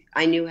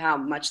 I knew how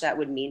much that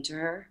would mean to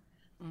her,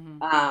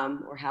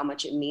 or how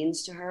much it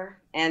means to her.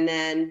 And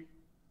then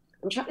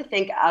I'm trying to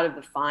think out of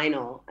the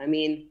final. I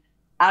mean,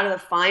 out of the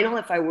final,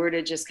 if I were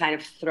to just kind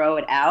of throw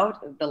it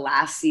out, the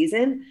last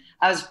season,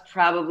 I was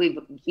probably,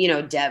 you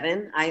know,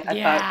 Devin. I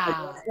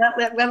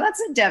thought, well,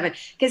 that's a Devin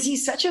because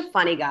he's such a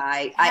funny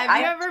guy. Have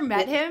you ever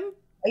met him?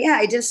 Yeah,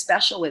 I did a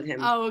special with him.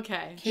 Oh,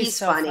 okay. He's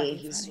so funny.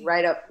 He's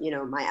right up, you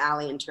know, my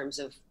alley in terms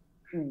of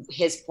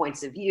his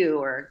points of view,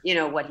 or, you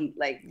know, what he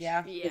like.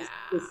 His,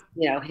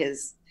 you know,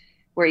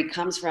 where he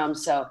comes from.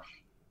 So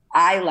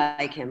I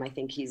like him. I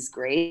think he's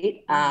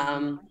great.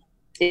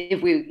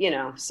 If we, you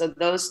know, so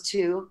those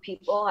two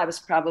people I was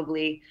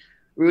probably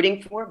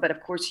rooting for, but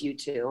of course you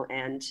two.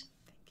 And,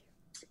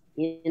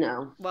 you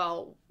know.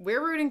 Well,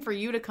 we're rooting for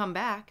you to come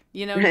back,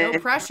 you know, no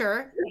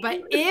pressure.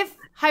 But if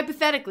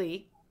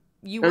hypothetically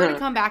you were to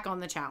come back on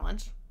the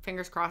challenge,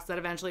 fingers crossed that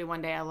eventually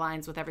one day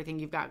aligns with everything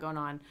you've got going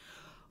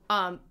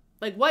on.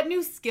 Like, what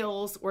new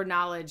skills or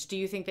knowledge do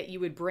you think that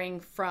you would bring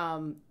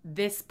from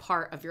this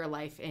part of your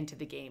life into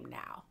the game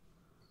now?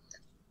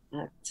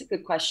 That's a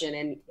good question.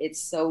 And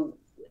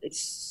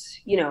it's,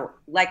 you know,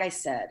 like I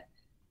said,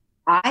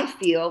 I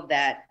feel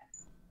that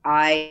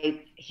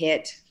I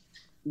hit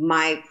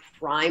my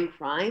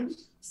prime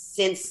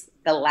since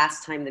the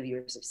last time the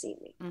viewers have seen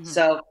me.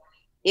 So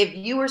if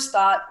viewers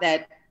thought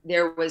that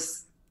there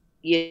was,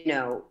 you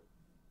know,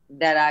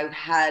 that I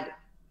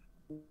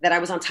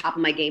was on top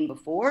of my game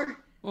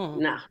before,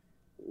 no,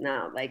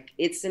 like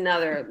it's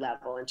another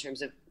level in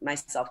terms of my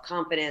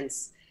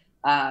self-confidence,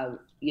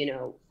 you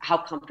know, how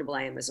comfortable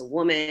I am as a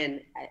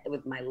woman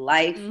with my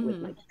life, with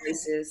my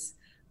choices,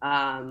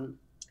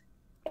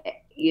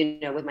 you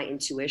know, with my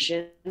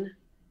intuition.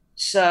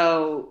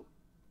 So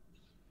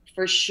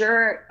for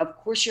sure, of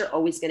course, you're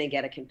always going to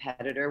get a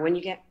competitor.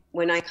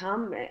 When I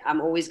come,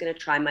 I'm always going to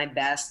try my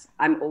best.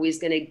 I'm always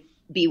going to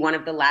be one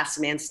of the last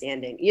man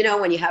standing. You know,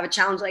 when you have a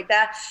challenge like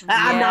that,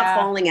 I'm not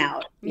falling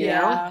out, you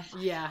know?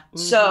 Yeah.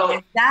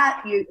 So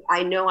that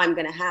I know I'm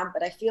going to have,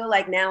 but I feel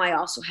like now I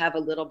also have a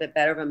little bit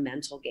better of a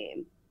mental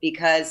game,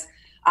 because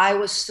I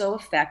was so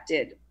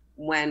affected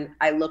when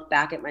I look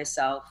back at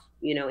myself,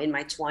 you know, in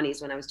my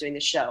 20s when I was doing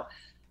the show.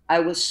 I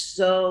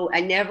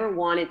never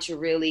wanted to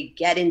really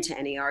get into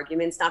any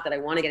arguments. Not that I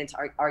want to get into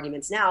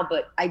arguments now,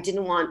 but I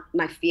didn't want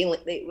my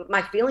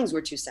feelings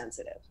were too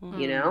sensitive,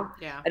 you know?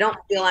 Yeah. I don't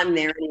feel I'm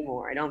there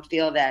anymore. I don't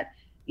feel that,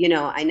 you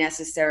know, I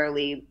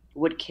necessarily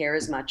would care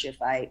as much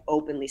if I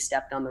openly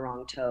stepped on the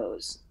wrong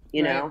toes,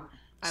 you know?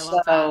 I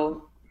love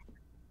that.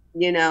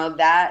 You know,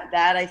 that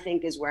I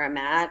think is where I'm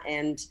at.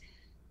 And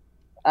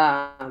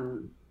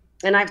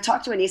I've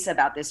talked to Aneesa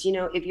about this, you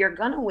know, if you're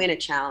going to win a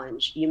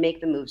challenge, you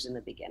make the moves in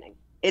the beginning.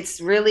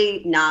 It's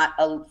really not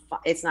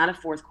a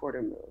fourth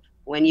quarter move.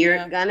 When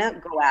you're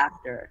gonna go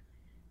after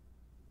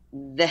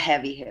the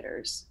heavy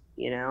hitters,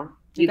 you know,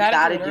 you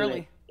gotta do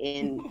it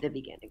in the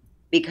beginning,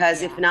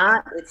 because if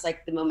not, it's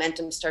like the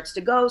momentum starts to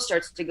go.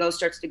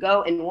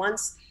 And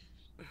once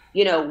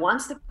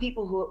the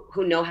people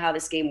who know how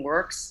this game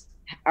works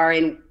are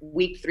in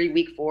week 3,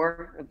 week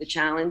 4 of the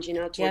challenge, you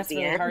know, towards the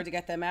end, it's really hard to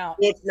get them out.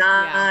 It's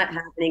not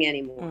happening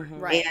anymore.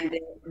 Right. And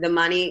the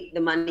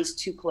money's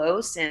too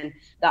close, and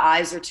the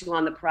eyes are too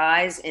on the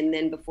prize. And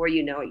then before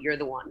you know it, you're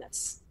the one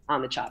that's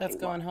on the chopping block.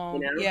 That's going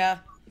home. You know? Yeah.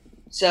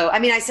 So, I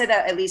mean, I said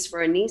that at least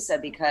for Aneesa,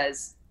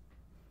 because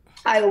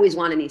I always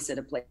want Aneesa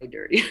to play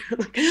dirty.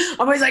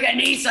 I'm always like,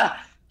 Aneesa,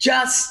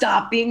 just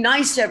stop being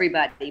nice to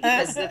everybody.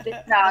 Because the thing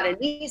about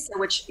Aneesa,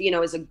 which, you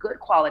know, is a good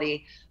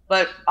quality,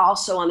 but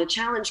also on the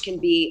challenge can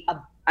be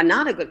a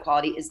not a good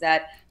quality, is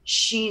that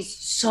she's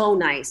so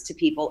nice to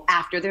people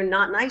after they're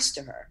not nice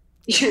to her.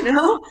 You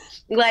know,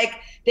 like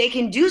they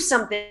can do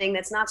something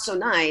that's not so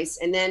nice,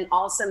 and then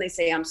all of a sudden they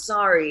say, I'm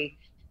sorry,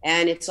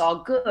 and it's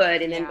all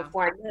good. And then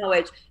before I know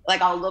it,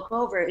 like I'll look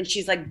over and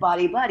she's like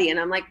buddy. And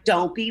I'm like,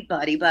 don't be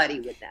buddy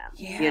with them.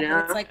 Yeah, you know?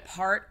 but it's like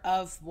part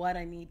of what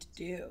I need to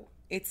do.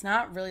 It's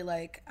not really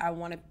like I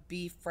want to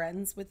be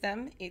friends with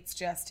them. It's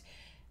just,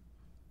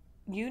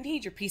 you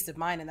need your peace of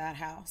mind in that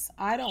house.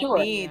 I don't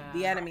need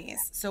the enemies.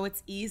 So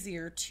it's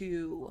easier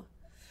to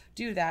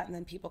do that, and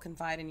then people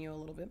confide in you a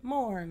little bit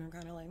more, and they're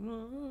kind of like,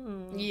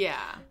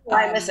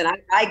 Well, listen,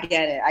 I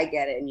get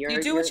it. And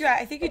you do what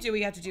I think you do what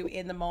you have to do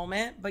in the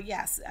moment. But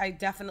yes, I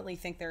definitely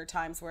think there are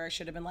times where I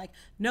should have been like,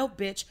 no,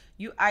 bitch,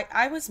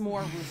 I was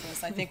more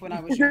ruthless, I think, when I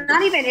was younger.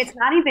 It's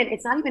not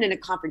even in a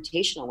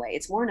confrontational way.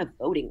 It's more in a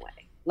voting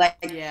way. Like,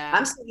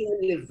 I'm saying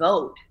you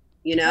vote.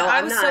 You know,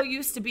 I was so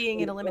used to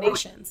being in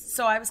eliminations.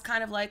 So I was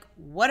kind of like,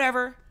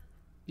 whatever,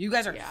 you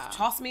guys are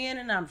toss me in,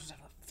 and I'm just going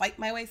to fight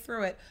my way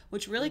through it,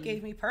 which really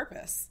gave me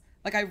purpose.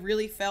 Like, I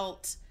really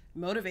felt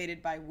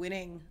motivated by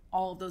winning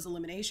all of those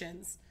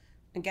eliminations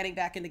and getting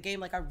back in the game.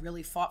 Like, I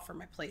really fought for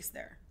my place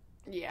there.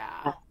 Yeah.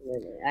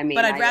 Absolutely. I mean,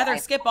 but I'd rather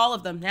skip all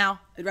of them now.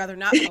 I'd rather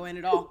not go in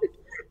at all.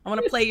 I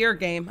want to play your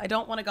game. I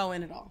don't want to go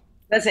in at all.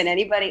 Listen,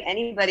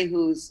 anybody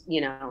who's,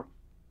 you know,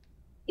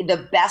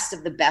 the best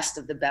of the best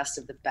of the best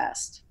of the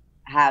best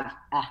have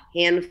a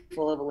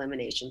handful of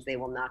eliminations they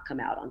will not come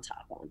out on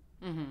top on.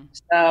 Mm-hmm.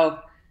 So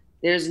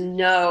there's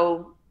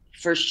no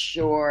for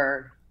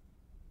sure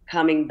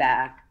coming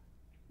back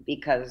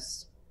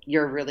because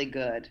you're really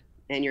good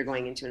and you're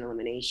going into an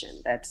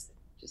elimination. That's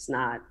just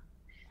not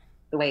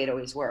the way it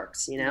always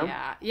works, you know?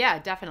 Yeah,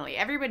 definitely.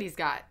 Everybody's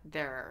got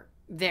their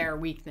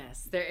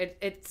weakness.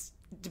 It's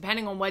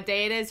depending on what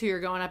day it is, who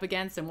you're going up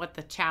against, and what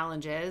the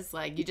challenge is.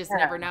 Like, you just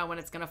never know when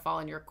it's going to fall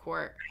in your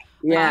court.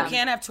 Yeah. You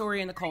can't have Tori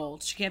in the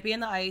cold. She can't be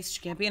in the ice. She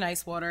can't be in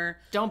ice water.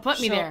 Don't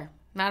put me there.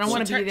 I don't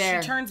want to be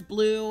there. She turns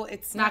blue.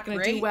 It's not going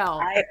to do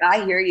well.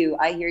 I hear you.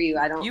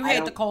 You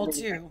hate the cold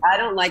too. I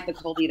don't like the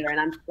cold either. And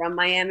I'm from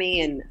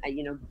Miami, and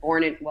you know,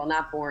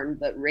 not born,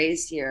 but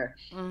raised here.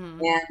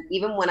 Mm-hmm. And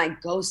even when I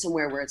go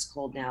somewhere where it's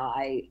cold now,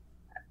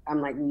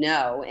 I'm like,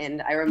 no.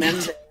 And I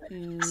remember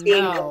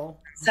seeing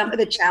some of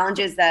the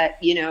challenges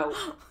that, you know,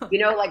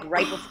 like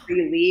right before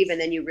you leave,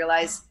 and then you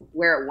realize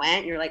where it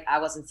went. You're like, I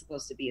wasn't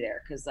supposed to be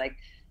there, because like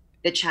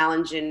the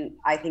challenge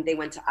I think they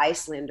went to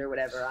Iceland or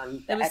whatever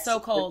on. It was so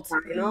cold.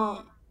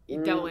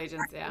 Double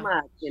agents,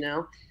 much, you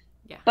know.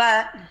 Yeah.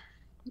 But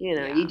you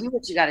know, you do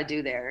what you got to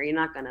do there. You're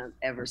not gonna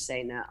ever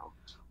say no.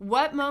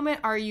 What moment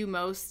are you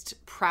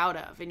most proud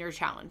of in your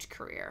challenge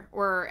career,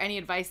 or any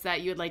advice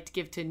that you would like to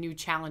give to new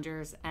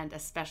challengers and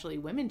especially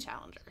women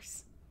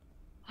challengers?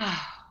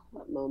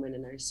 What moment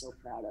am I so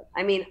proud of?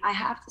 I mean, I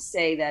have to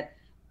say that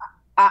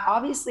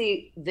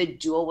obviously the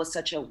duel was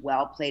such a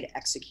well-played,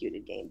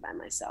 executed game by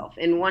myself.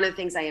 And one of the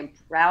things I am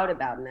proud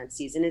about in that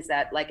season is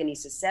that, like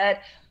Aneesa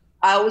said,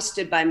 I always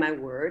stood by my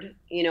word.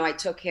 You know, I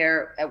took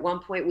care. At one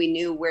point, we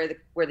knew where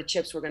the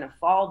chips were going to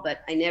fall,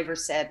 but I never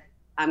said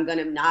I'm going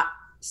to not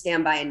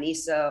stand by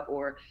Aneesa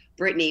or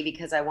Brittany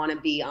because I want to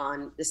be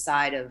on the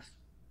side of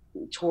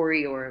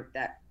Tori or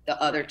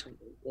the other Tori,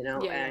 you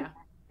know,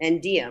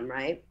 and Diem,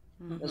 right?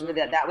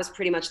 That was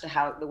pretty much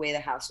the way the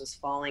house was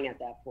falling at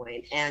that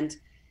point. And,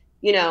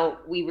 you know,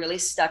 we really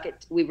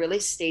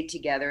stayed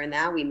together in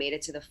that. We made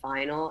it to the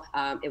final.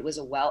 It was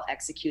a well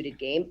executed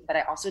game, but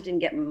I also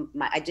didn't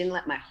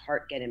let my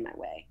heart get in my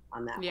way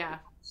on that one.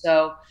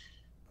 So,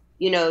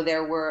 you know,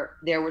 there were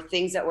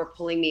things that were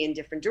pulling me in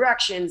different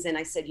directions. And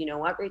I said, you know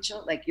what,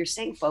 Rachel, like, you're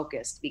staying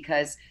focused,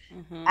 because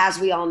as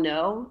we all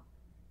know,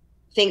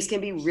 things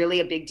can be really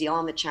a big deal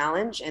on the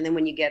challenge. And then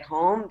when you get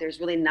home, there's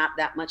really not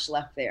that much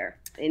left there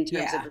in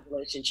terms of the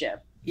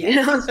relationship. You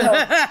know?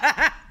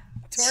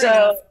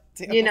 So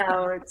you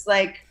know, it's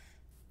like,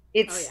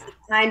 it's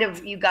kind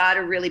of, you got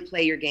to really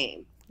play your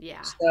game.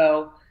 Yeah.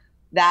 So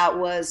that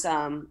was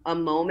a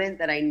moment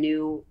that I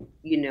knew,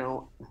 you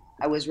know,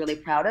 I was really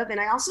proud of. And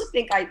I also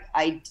think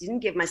I didn't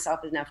give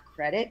myself enough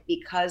credit,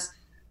 because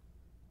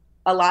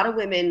a lot of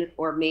women,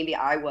 or maybe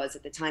I was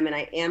at the time, and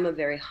I am a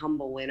very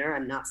humble winner.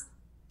 I'm not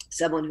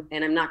someone,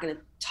 and I'm not going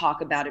to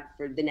talk about it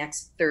for the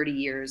next 30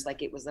 years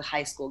like it was a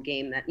high school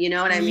game, that, you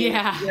know what I mean?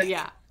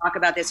 Yeah. Talk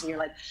about this and you're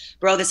like,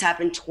 bro, this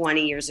happened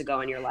 20 years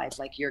ago in your life.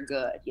 Like, you're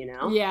good, you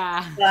know?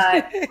 Yeah.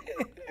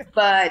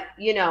 But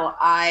you know,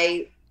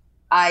 I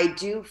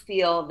do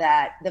feel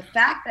that the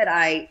fact that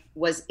I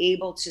was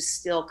able to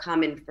still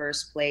come in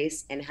first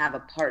place and have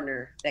a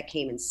partner that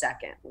came in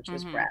second, which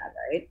was Brad,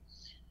 right?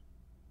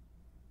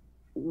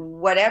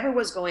 Whatever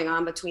was going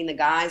on between the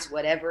guys,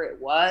 whatever it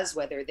was,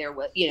 whether there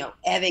was, you know,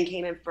 Evan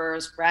came in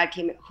first, Brad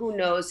came in, who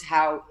knows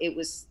how it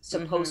was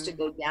supposed to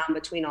go down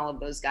between all of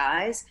those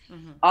guys.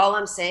 All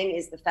I'm saying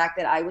is the fact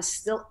that I was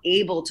still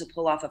able to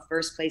pull off a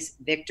first place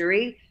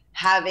victory,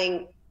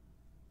 having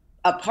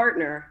a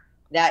partner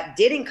that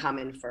didn't come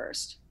in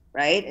first,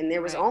 right? And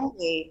there was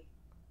only,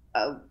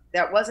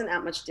 there wasn't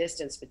that much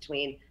distance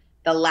between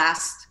the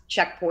last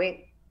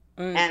checkpoint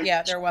and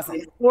there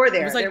wasn't. Before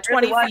there, it was like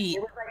 20 feet.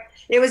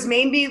 It was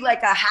maybe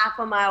like a half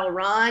a mile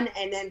run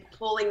and then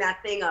pulling that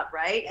thing up,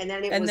 right? And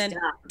then it was done.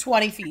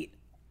 20 feet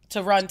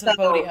to run to the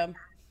podium.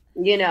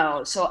 You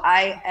know, so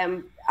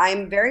I'm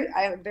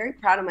very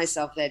proud of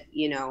myself that,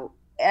 you know,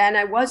 and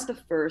I was the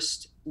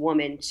first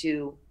woman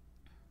to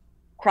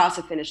cross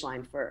a finish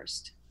line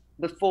first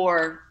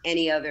before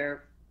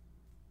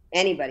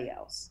anybody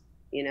else.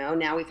 You know,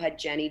 now we've had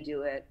Jenny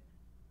do it.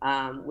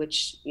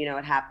 Which, you know,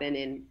 it happened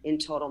in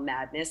total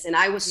madness. And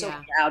I was so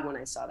proud when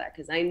I saw that,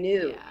 because I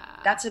knew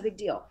that's a big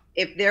deal.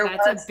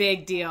 That's a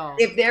big deal.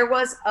 If there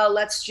was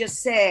let's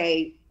just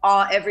say,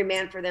 every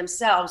man for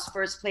themselves,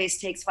 first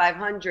place takes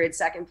 500,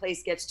 second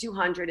place gets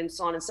 200, and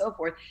so on and so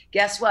forth.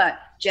 Guess what?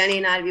 Jenny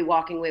and I'd be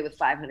walking away with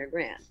 500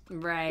 grand.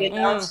 Right. You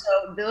know,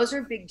 so those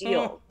are big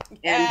deals.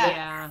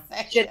 And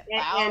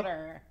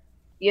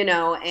you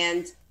know,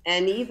 and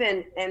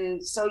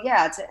so,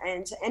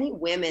 to any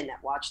women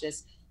that watch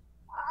this,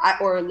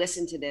 or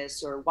listen to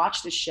this or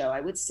watch the show,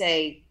 I would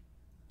say,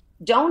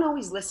 don't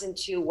always listen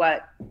to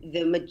what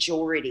the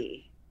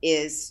majority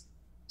is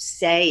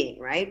saying,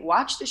 right?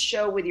 Watch the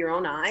show with your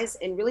own eyes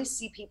and really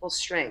see people's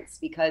strengths,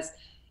 because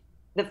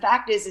the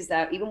fact is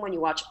that even when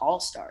you watch All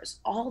Stars,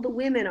 all the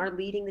women are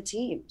leading the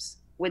teams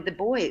with the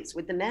boys,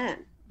 with the men.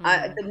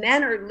 The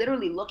men are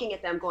literally looking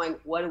at them going,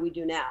 what do we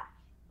do now?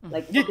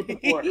 Like, look at the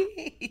board.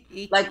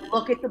 Like,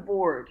 look at the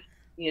board.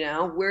 You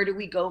know, where do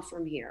we go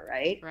from here,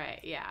 right? Right,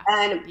 yeah.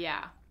 And,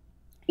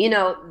 you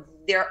know,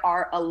 there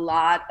are a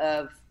lot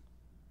of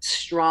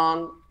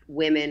strong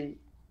women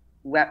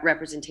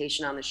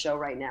representation on the show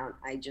right now.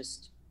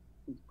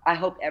 I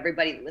hope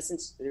everybody that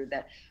listens through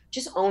that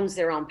just owns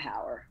their own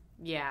power.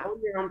 Yeah.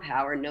 Own your own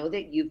power. Know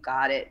that you've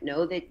got it.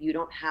 Know that you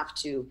don't have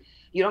to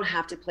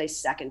play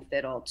second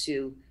fiddle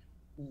to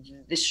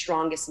the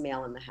strongest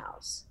male in the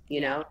house. You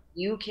know,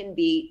 you can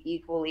be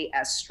equally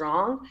as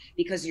strong,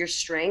 because your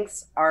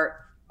strengths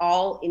are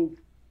all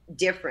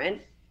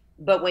different,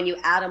 but when you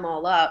add them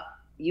all up,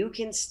 you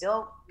can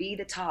still be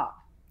the top.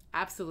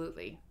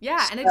 Absolutely.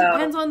 Yeah. And it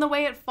depends on the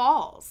way it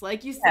falls.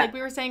 Like like we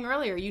were saying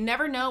earlier, you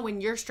never know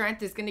when your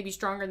strength is going to be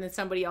stronger than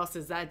somebody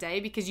else's that day,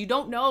 because you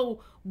don't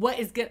know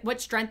what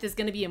strength is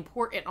going to be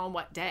important on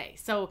what day.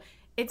 So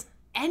it's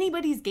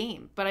anybody's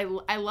game, but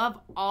I love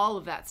all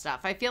of that stuff.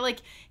 I feel like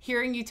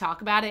hearing you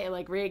talk about it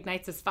like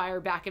reignites this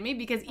fire back in me,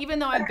 because even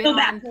though I've been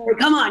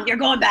come on, you're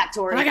going back,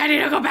 Tori. Like, I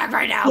need to go back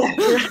right now.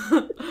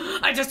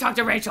 I just talked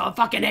to Rachel. I'm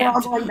fucking amped. We're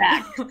all going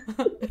back.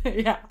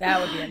 Yeah, that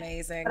would be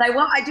amazing. But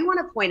I do want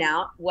to point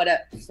out what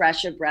a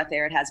fresh of breath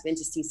air it has been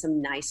to see some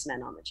nice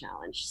men on the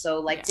challenge. So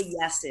like the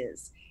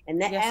yeses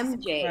and the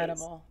MJs.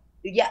 Incredible.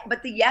 Yeah,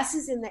 but the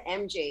yeses and the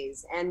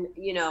MJs, and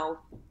you know,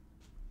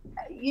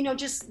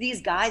 just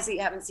these guys that you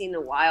haven't seen in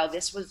a while.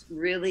 This was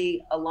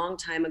really a long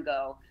time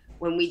ago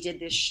when we did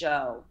this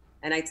show.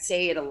 And I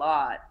say it a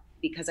lot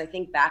because I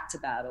think back to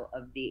Battle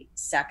of the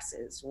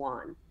Sexes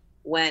one,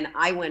 when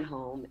I went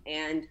home,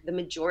 and the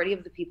majority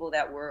of the people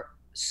that were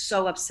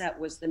so upset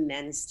was the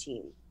men's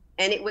team.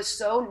 And it was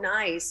so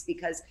nice,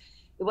 because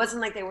it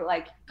wasn't like they were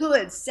like,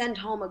 good, send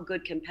home a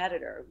good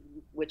competitor,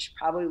 which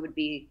probably would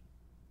be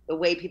the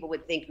way people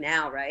would think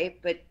now, right?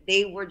 But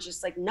they were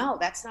just like, no,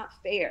 that's not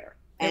fair.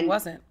 It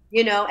wasn't.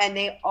 You know, and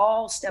they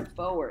all stepped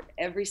forward.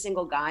 Every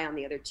single guy on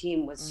the other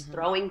team was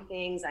throwing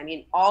things. I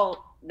mean,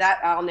 all that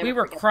I'll never. We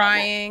were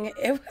crying.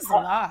 It was a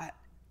lot.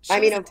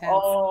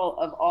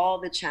 Of all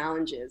the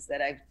challenges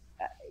that I've,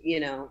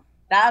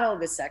 Battle of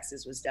the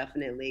Sexes was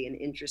definitely an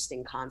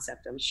interesting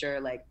concept. I'm sure,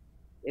 like,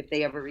 if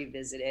they ever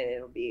revisit it,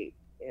 it'll be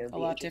a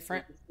lot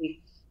different.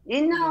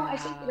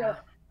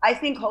 I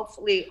think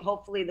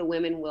hopefully the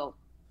women will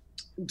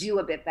do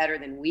a bit better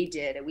than we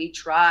did, and we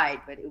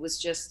tried, but it was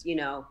just,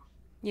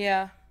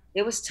 yeah,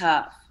 it was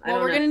tough.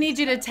 Well, we're gonna need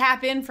you to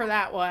tap in for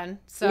that one,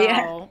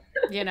 so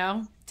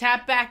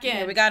tap back in.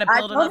 Yeah, we got to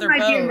build another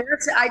boat.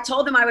 I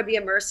told them I would be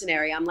a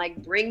mercenary. I'm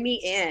like, bring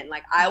me in.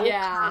 Like, I will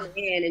come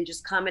in and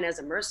just come in as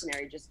a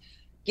mercenary. Just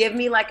give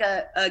me like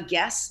a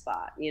guest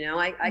spot.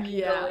 I can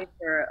go away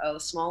for a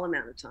small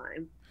amount of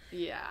time.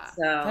 Yeah,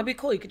 so that'd be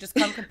cool. You could just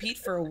come compete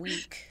for a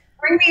week.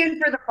 Bring me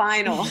in for the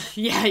final.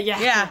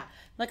 Yeah.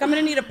 Like, I'm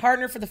gonna need a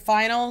partner for the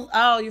final.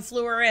 Oh, you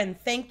flew her in.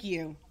 Thank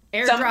you.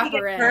 Airdrop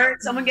her in.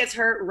 Someone gets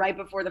hurt right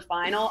before the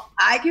final.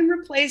 I can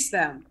replace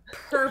them.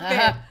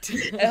 Perfect.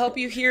 I hope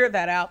you hear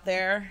that out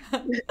there.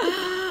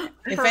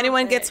 If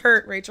anyone gets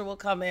hurt, Rachel will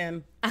come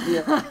in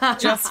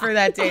just for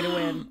that day to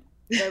win.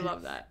 I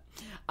love that.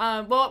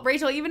 Well,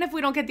 Rachel, even if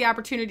we don't get the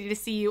opportunity to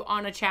see you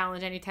on a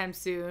challenge anytime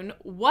soon,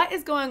 what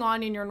is going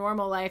on in your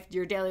normal life,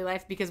 your daily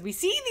life? Because we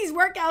see these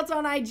workouts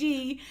on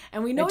IG,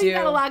 and we know you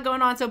got a lot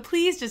going on. So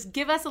please just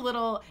give us a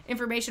little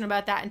information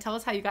about that and tell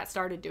us how you got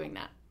started doing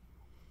that.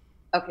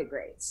 Okay,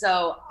 great.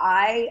 So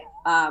I'm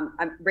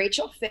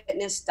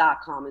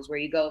RachelFitness.com is where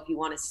you go if you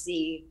want to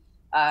see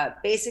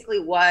basically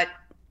what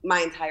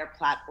my entire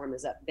platform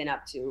has been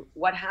up to.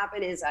 What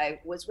happened is I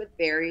was with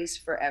Barry's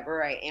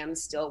forever. I am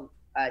still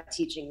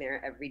teaching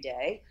there every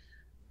day.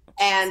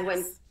 And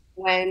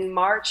when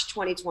March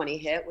 2020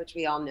 hit, which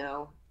we all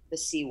know, the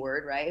C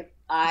word, right?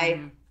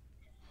 I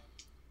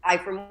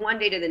from one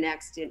day to the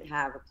next didn't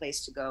have a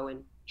place to go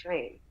and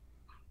train.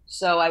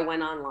 So I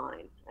went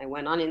online. I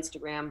went on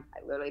Instagram.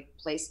 I literally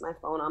placed my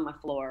phone on my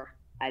floor.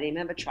 I didn't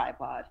even have a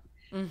tripod.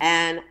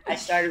 And I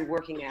started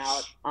working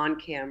out on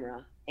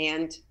camera.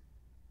 And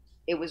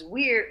it was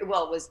weird.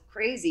 Well, it was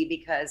crazy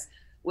because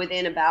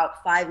within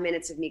about 5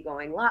 minutes of me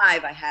going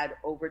live, I had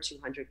over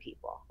 200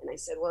 people. And I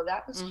said, well,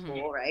 that was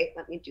cool, right?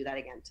 Let me do that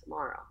again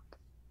tomorrow.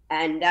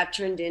 And that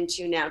turned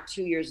into now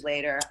 2 years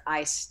later,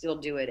 I still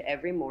do it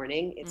every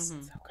morning. It's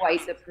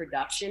quite the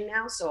production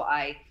now. So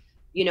I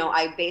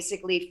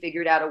basically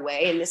figured out a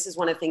way. And this is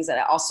one of the things that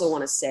I also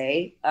want to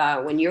say.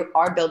 When you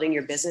are building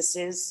your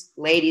businesses,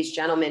 ladies,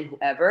 gentlemen,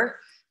 whoever,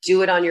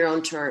 do it on your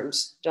own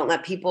terms. Don't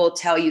let people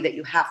tell you that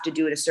you have to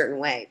do it a certain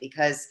way,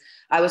 because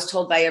I was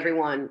told by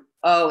everyone,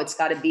 oh, it's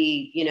got to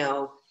be,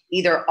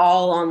 either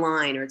all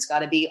online or it's got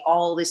to be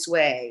all this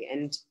way.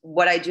 And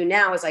what I do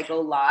now is I go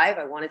live.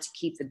 I wanted to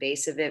keep the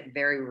base of it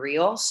very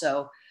real.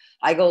 So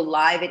I go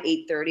live at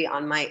 8:30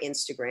 on my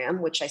Instagram,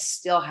 which I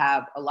still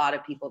have a lot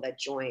of people that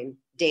join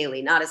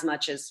daily, not as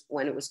much as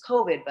when it was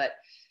COVID, but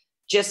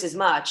just as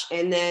much.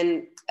 And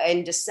then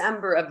in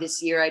December of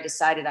this year, I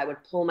decided I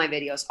would pull my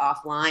videos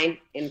offline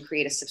and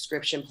create a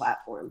subscription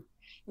platform.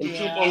 And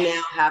people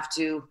now have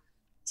to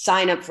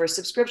sign up for a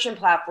subscription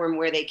platform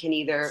where they can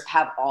either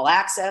have all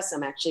access.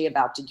 I'm actually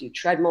about to do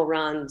treadmill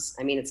runs.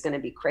 I mean, it's going to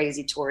be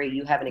crazy. Tori,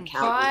 you have an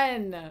account.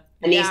 Fun.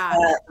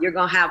 Anissa, you're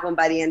going to have one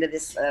by the end of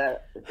this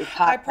podcast.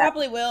 I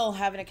probably will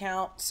have an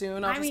account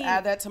soon. I'll just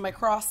add that to my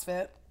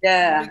CrossFit.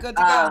 Yeah. It'll be good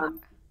to go.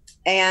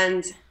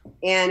 And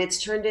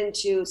it's turned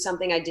into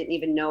something I didn't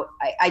even know.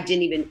 I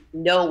didn't even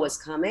know was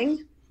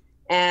coming.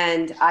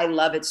 And I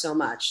love it so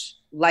much.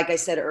 Like I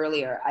said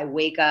earlier, I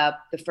wake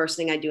up, the first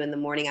thing I do in the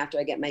morning after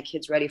I get my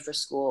kids ready for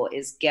school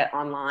is get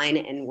online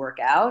and work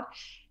out.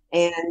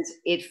 And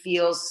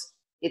it's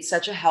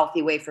such a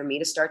healthy way for me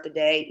to start the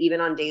day, even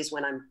on days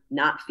when I'm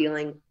not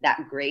feeling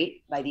that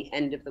great. By the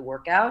end of the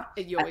workout,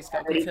 you always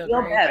feel better.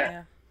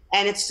 Yeah.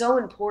 And it's so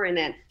important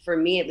that, for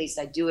me at least,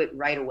 I do it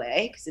right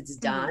away because it's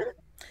done.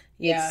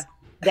 Yeah.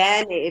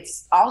 Then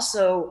it's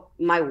also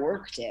my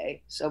work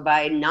day. So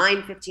by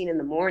 9:15 in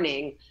the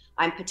morning,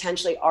 I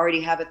potentially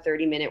already have a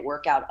 30-minute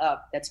workout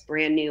up that's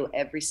brand new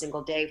every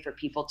single day for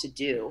people to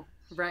do.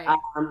 Right.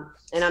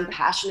 And I'm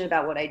passionate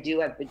about what I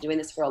do. I've been doing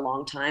this for a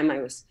long time. I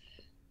was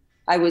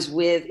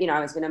with, I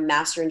was been a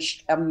master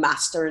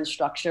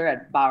instructor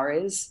at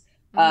Barry's.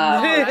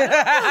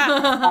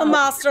 A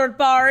master at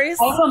Barry's.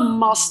 I'm a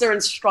master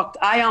instructor.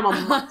 I am a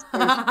master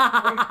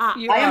instructor.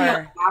 You I am are.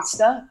 a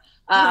master.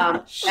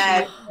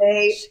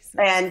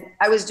 And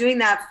I was doing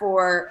that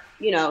for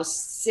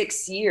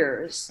 6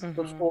 years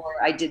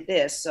before I did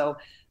this. So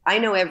I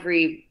know I've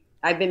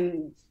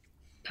been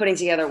putting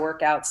together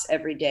workouts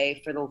every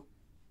day for the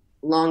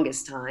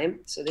longest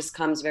time. So this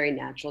comes very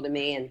natural to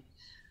me, and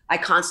I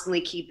constantly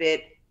keep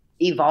it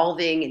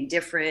evolving and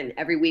different.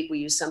 Every week we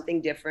use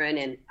something different,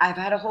 and I've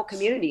had a whole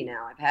community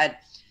now. I've had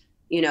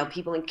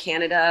people in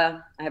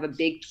Canada. I have a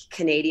big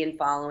Canadian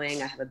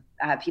following. I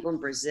have people in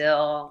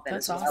Brazil,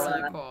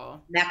 Venezuela, That's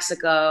cool.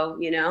 Mexico.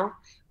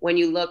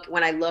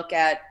 When I look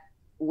at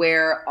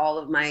where all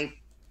of my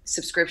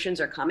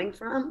subscriptions are coming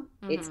from,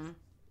 it's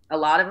A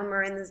lot of them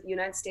are in the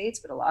United States,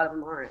 but a lot of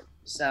them aren't.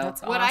 So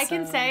That's What I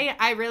can awesome. say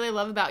I really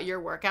love about your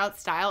workout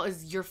style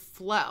is your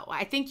flow.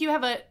 I think you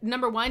have a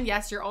number one,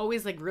 yes, you're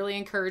always like really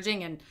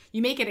encouraging and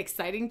you make it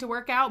exciting to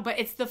work out, but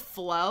it's the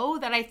flow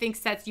that I think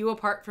sets you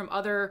apart from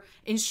other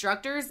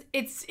instructors.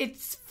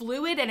 It's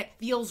fluid and it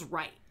feels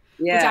right.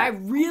 Yeah. Which I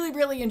really,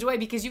 really enjoy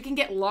because you can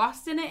get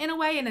lost in it in a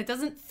way and it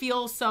doesn't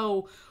feel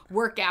so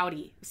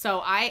workouty.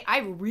 So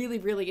I really,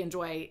 really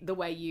enjoy the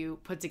way you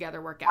put together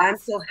workouts. I'm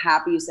so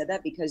happy you said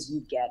that because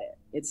you get it.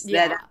 It's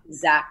Yeah. that's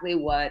exactly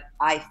what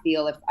I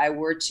feel if I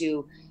were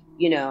to,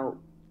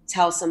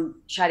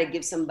 try to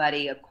give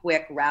somebody a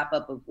quick wrap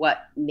up of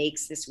what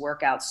makes this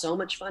workout so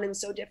much fun and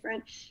so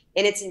different.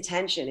 And it's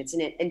intention. It's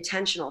an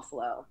intentional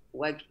flow.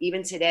 Like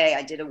even today,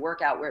 I did a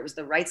workout where it was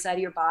the right side of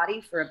your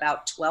body for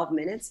about 12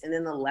 minutes and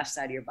then the left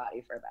side of your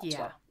body for about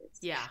 12 minutes.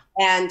 Yeah.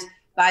 And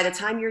by the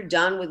time you're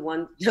done with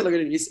one, you're looking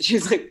at me,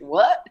 she's like,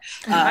 what?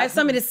 I have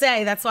something to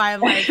say. That's why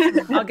I'm like,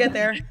 I'll get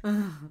there.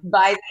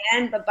 By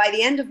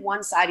the end of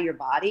one side of your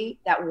body,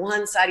 that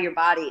one side of your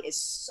body is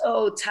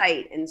so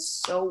tight and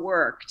so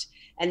worked.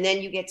 And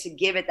then you get to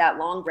give it that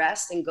long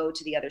rest and go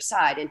to the other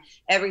side, and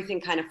everything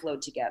kind of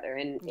flowed together.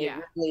 And it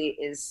really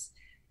is,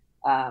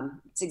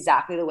 it's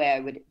exactly the way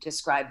I would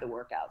describe the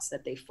workouts,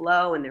 that they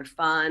flow and they're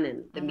fun,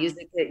 and the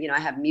music that, I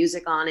have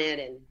music on it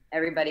and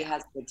everybody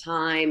has a good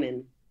time.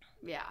 And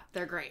yeah,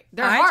 they're great.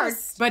 They're hard,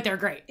 but they're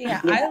great.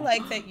 Yeah, I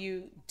like that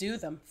you do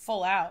them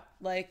full out.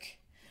 Like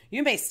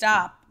you may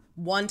stop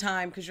one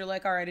time because you're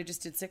like, all right, I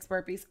just did 6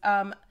 burpees.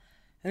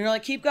 And you're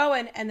like, keep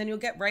going. And then you'll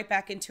get right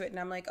back into it. And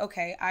I'm like,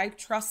 okay, I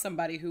trust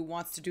somebody who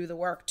wants to do the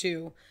work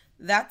too.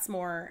 That's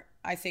more,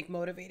 I think,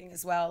 motivating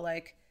as well.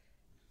 Like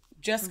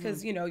just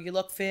because, you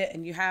look fit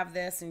and you have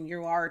this and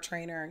you are a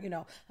trainer,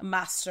 a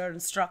master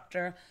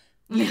instructor,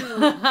 you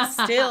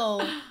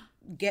still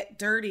get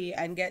dirty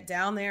and get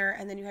down there.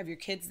 And then you have your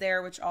kids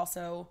there, which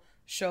also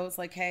shows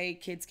like, hey,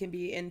 kids can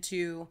be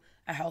into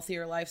a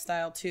healthier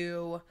lifestyle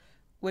too.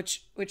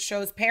 Which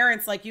shows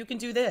parents like you can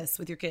do this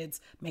with your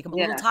kids, make them a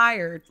little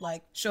tired,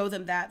 like show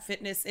them that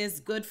fitness is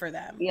good for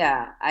them.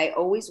 Yeah, I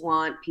always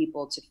want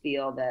people to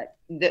feel that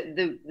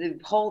the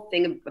whole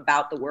thing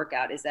about the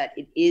workout is that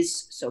it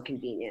is so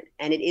convenient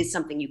and it is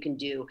something you can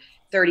do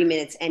 30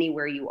 minutes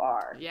anywhere you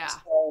are. Yeah.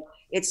 So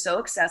it's so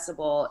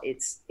accessible.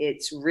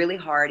 It's really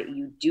hard.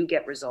 You do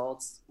get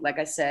results. Like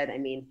I said, I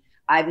mean,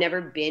 I've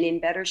never been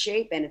in better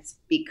shape, and it's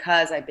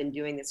because I've been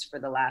doing this for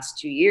the last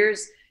 2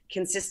 years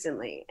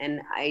consistently,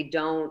 and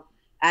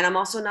I'm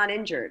also not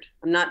injured.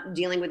 I'm not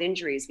dealing with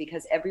injuries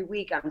because every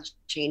week I'm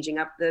changing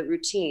up the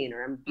routine,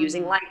 or I'm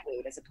using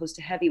lightweight as opposed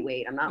to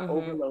heavyweight. I'm not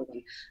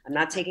overloading. I'm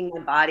not taking my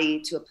body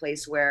to a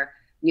place where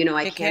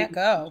I can't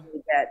go.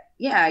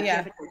 I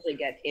can't potentially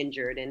get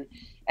injured. And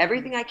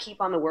everything I keep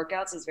on the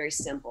workouts is very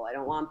simple. I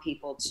don't want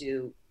people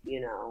to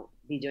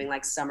be doing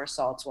like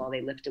somersaults while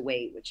they lift a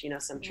weight, which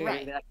some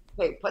trainers be like,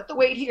 wait, put the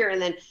weight here,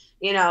 and then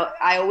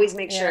I always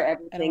make sure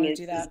everything is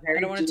very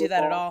I don't want to do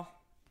that at all.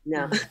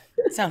 No.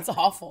 Sounds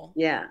awful.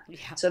 Yeah.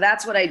 So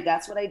that's what I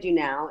do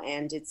now,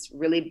 and it's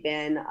really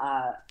been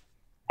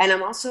and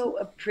I'm also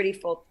a pretty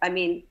full,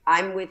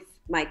 I'm with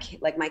my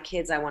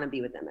kids, I want to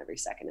be with them every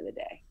second of the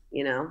day,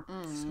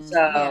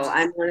 So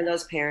I'm one of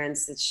those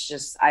parents that's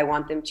just, I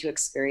want them to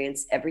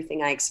experience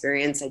everything I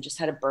experience. I just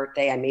had a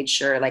birthday. I made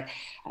sure like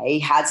I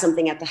had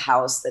something at the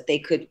house that they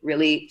could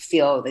really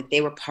feel that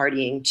they were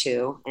partying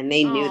too, and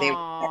they knew they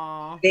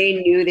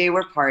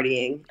were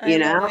partying,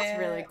 That's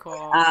really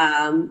cool.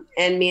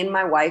 And me and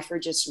my wife are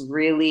just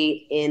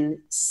really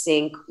in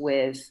sync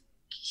with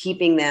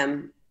keeping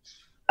them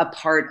a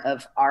part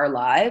of our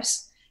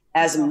lives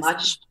as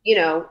much,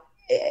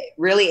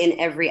 really in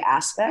every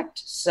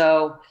aspect.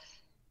 So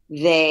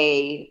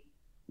they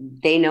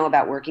know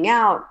about working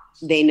out.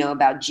 They know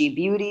about G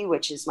Beauty,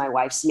 which is my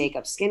wife's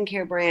makeup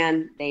skincare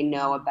brand. They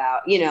know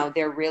about,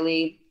 they're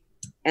really,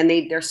 and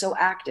they're so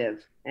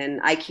active,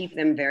 and I keep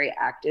them very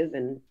active,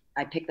 and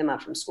I pick them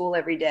up from school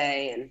every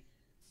day, and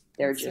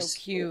they're just so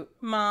cute.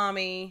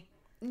 Mommy.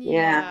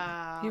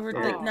 Yeah. You were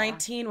like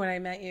 19 when I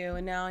met you,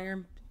 and now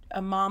you're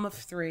a mom of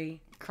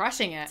 3.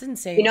 Crushing it. It's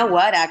insane. You know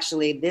what?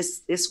 Actually,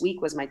 this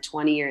week was my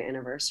 20-year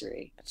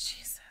anniversary.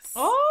 Jesus.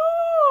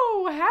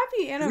 Oh,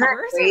 happy Isn't that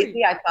anniversary.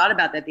 crazy? I thought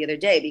about that the other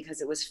day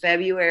because it was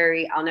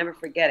February. I'll never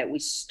forget it. We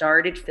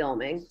started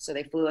filming. So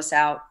they flew us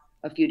out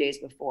a few days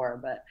before,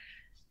 but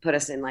put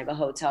us in like a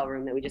hotel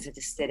room that we just had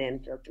to sit in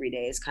for 3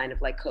 days, kind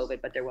of like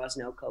COVID, but there was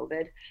no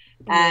COVID.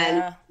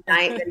 And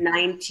the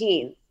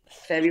 19th,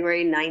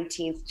 February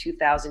 19th,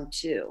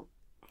 2002.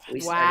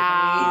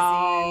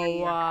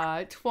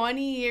 Wow.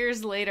 20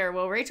 years later.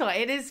 Well, Rachel,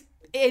 it is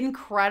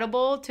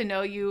incredible to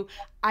know you.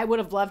 I would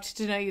have loved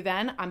to know you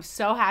then. I'm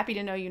so happy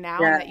to know you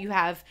now, and that you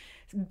have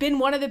been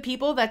one of the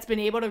people that's been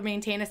able to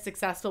maintain a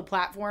successful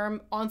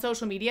platform on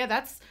social media.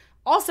 That's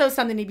also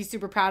something to be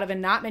super proud of,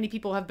 and not many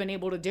people have been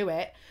able to do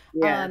it.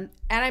 Yeah. And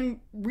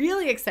I'm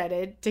really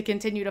excited to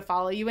continue to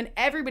follow you, and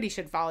everybody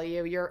should follow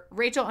you. You're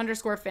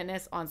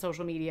Rachel_fitness on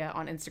social media,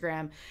 on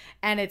Instagram,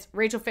 and it's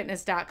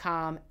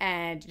rachelfitness.com,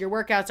 and your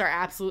workouts are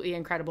absolutely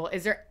incredible.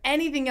 Is there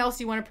anything else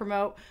you want to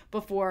promote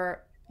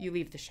before you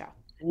leave the show?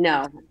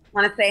 No, I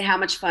want to say how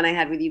much fun I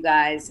had with you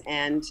guys.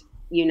 And,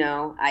 you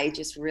know, I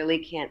just really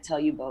can't tell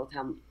you both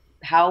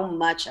how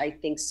much I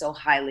think so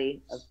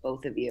highly of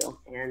both of you.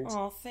 And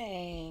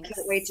thanks.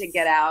 Can't wait to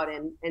get out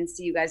and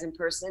see you guys in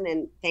person.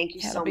 And thank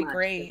you so much. That'll be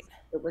great.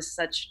 It was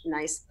such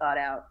nice, thought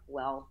out,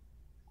 well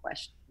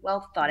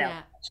thought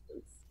out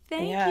questions.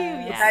 Thank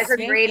you. You guys are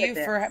great Thank at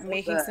you for this.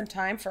 making some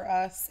time for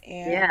us.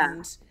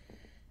 And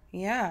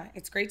yeah,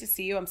 it's great to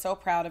see you. I'm so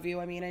proud of you.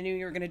 I mean, I knew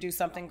you were going to do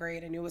something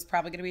great. I knew it was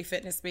probably going to be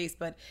fitness-based,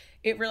 but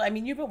it really, I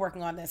mean, you've been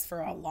working on this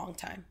for a long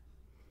time.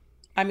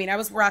 I mean, I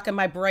was rocking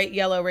my bright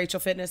yellow Rachel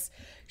Fitness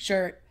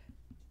shirt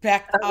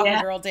back on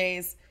the girl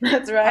days.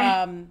 That's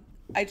right.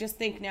 I just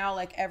think now,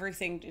 like,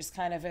 everything just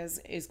kind of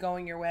is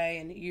going your way,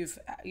 and you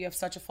have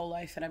such a full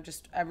life, and I'm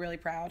really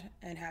proud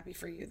and happy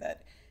for you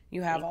that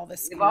you have all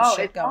this shit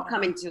it's going all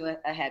coming to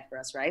a head for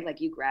us, right?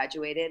 Like, you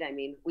graduated. I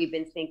mean, we've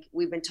been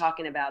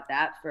talking about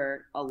that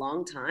for a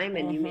long time,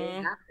 and you made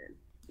it happen.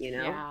 You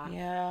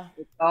know,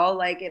 it's all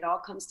like, it all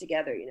comes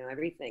together, you know,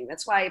 everything.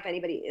 That's why if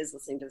anybody is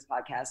listening to this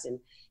podcast and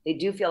they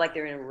do feel like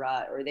they're in a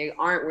rut or they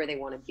aren't where they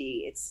want to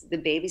be, it's the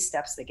baby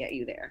steps that get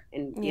you there.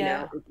 And, you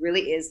know, it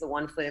really is the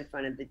one foot in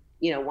front of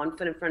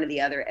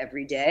the other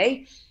every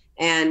day.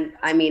 And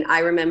I mean, I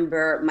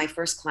remember my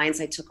first clients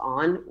I took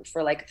on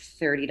for like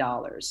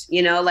 $30,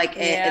 you know, like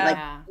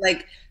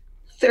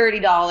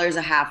 $30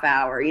 a half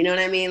hour, you know what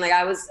I mean? Like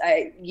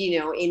you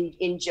know,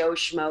 in Joe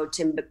Schmo,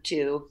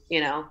 Timbuktu,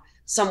 you know,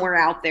 somewhere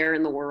out there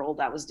in the world,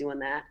 I was doing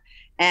that.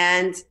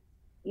 And,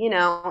 you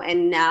know,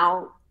 and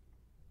now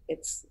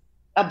it's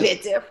a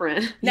bit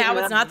different. Now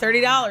it's not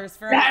 $30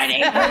 for us.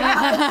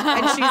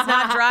 And she's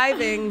not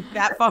driving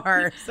that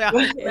far. So,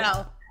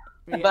 no.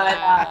 But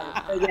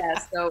yeah,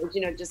 so,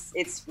 you know, just,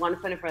 it's one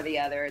foot in front of the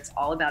other. It's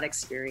all about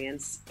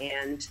experience.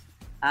 And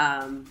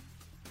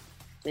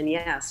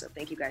yeah, so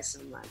thank you guys so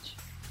much.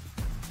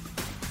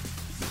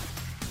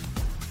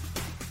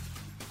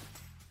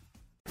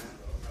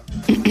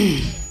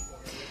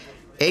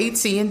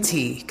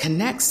 AT&T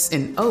connects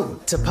an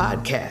ode to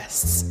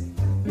podcasts.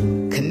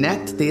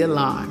 Connect the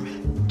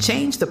alarm.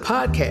 Change the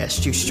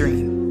podcast you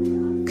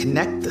stream.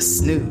 Connect the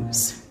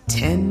snooze.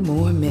 10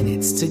 more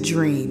minutes to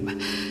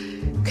dream.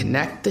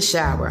 Connect the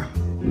shower.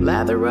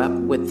 Lather up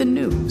with the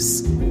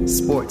news.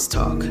 Sports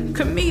talk,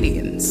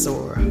 comedians,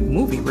 or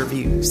movie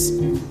reviews.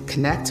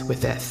 Connect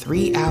with that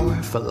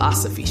 3-hour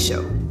philosophy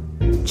show.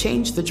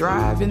 Change the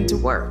drive into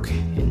work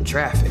in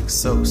traffic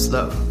so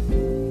slow.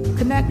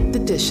 Connect the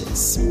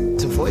dishes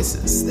to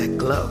voices that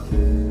glow.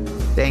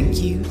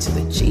 Thank you to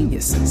the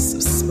geniuses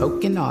of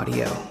spoken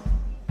audio.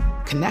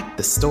 Connect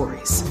the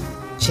stories.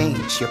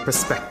 Change your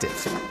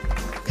perspective.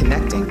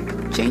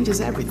 Connecting changes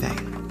everything.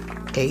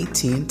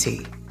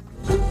 AT&T.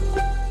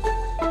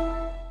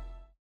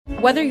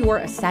 Whether you're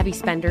a savvy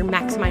spender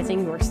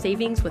maximizing your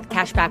savings with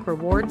cashback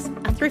rewards,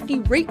 a thrifty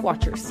rate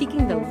watcher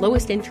seeking the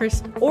lowest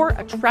interest, or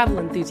a travel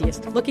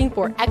enthusiast looking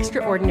for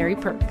extraordinary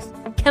perks,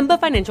 Kemba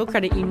Financial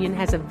Credit Union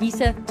has a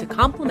visa to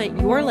complement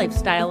your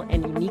lifestyle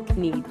and unique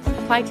needs.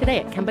 Apply today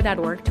at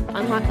Kemba.org to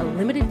unlock a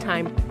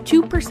limited-time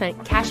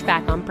 2% cash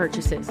back on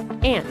purchases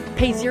and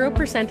pay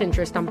 0%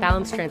 interest on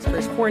balance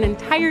transfers for an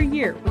entire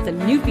year with a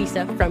new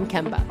visa from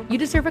Kemba. You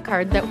deserve a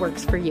card that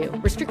works for you.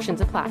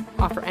 Restrictions apply.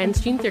 Offer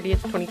ends June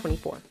 30th,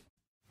 2024.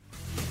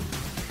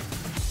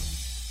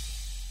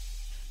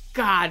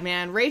 God,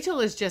 man,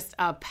 Rachel is just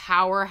a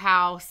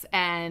powerhouse,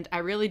 and I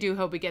really do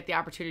hope we get the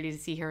opportunity to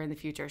see her in the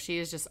future. She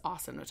is just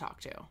awesome to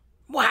talk to.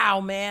 Wow,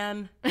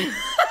 man.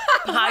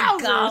 My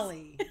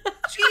golly.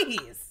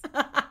 Jeez.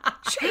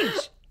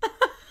 Sheesh.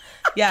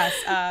 Yes,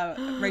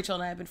 Rachel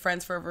and I have been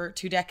friends for over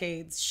 2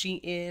 decades. She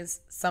is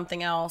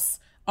something else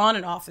on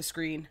and off the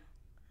screen.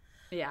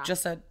 Yeah.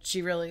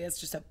 She really is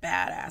just a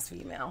badass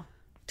female.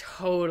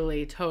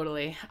 Totally.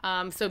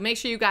 So make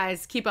sure you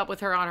guys keep up with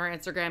her on her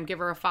Instagram, give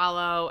her a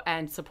follow,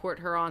 and support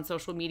her on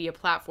social media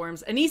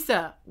platforms.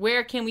 Anissa,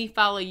 where can we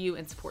follow you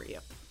and support you?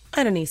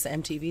 At Anissa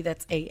MTV,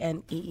 that's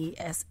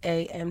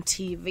ANEESA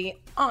MTV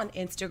on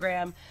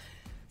Instagram.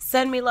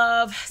 Send me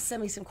love,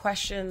 send me some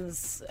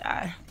questions,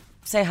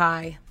 say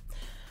hi.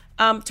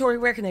 Tori,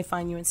 where can they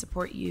find you and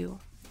support you?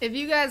 If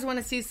you guys want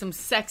to see some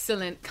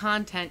sexcellent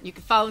content, you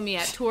can follow me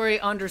at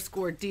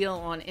Tori_Deal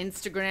on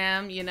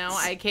Instagram. You know,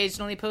 I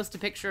occasionally post a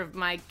picture of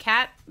my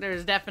cat.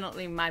 There's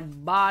definitely my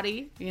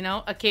body, you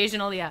know,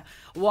 occasionally a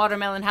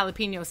watermelon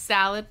jalapeno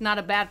salad. Not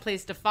a bad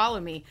place to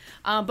follow me.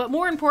 But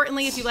more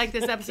importantly, if you like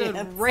this episode,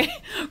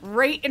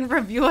 rate and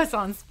review us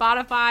on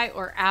Spotify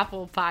or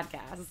Apple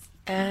Podcasts.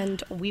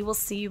 And we will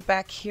see you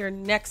back here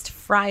next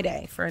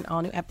Friday for an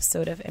all-new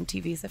episode of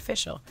MTV's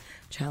official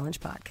Challenge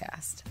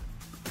Podcast.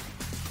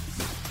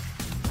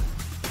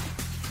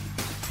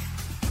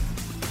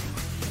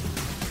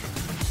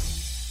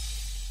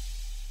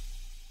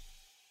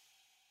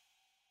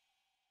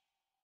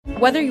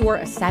 Whether you're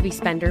a savvy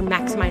spender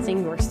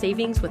maximizing your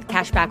savings with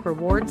cashback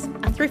rewards,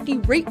 a thrifty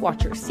rate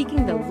watcher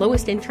seeking the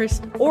lowest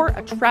interest, or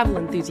a travel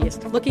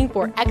enthusiast looking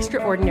for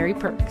extraordinary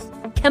perks,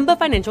 Kemba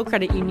Financial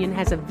Credit Union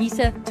has a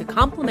visa to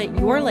complement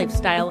your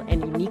lifestyle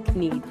and unique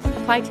needs.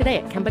 Apply today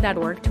at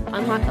Kemba.org to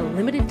unlock a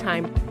limited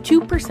time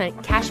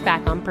 2% cash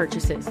back on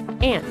purchases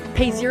and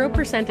pay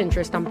 0%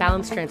 interest on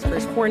balance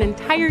transfers for an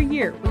entire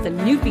year with a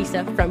new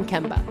visa from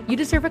Kemba. You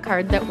deserve a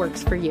card that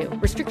works for you.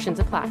 Restrictions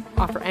apply.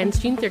 Offer ends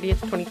June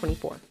 30th,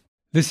 2024.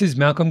 This is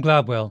Malcolm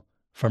Gladwell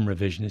from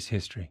Revisionist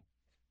History.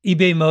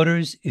 eBay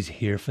Motors is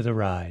here for the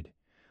ride.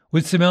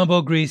 With some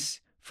elbow grease,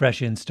 fresh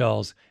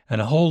installs,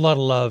 and a whole lot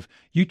of love,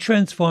 you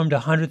transformed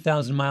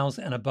 100,000 miles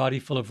and a body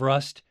full of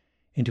rust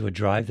into a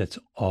drive that's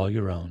all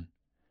your own.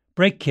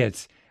 Brake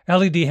kits,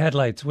 LED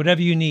headlights,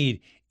 whatever you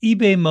need,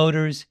 eBay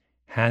Motors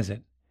has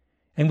it.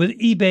 And with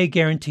eBay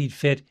Guaranteed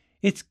Fit,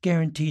 it's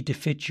guaranteed to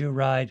fit your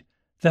ride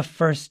the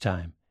first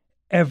time,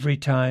 every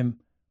time,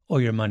 or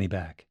your money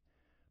back.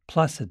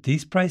 Plus, at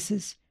these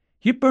prices,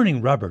 you're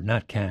burning rubber,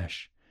 not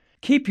cash.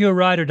 Keep your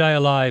ride or die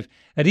alive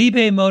at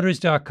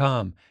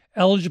ebaymotors.com.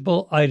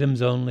 Eligible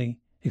items only.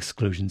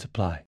 Exclusions apply.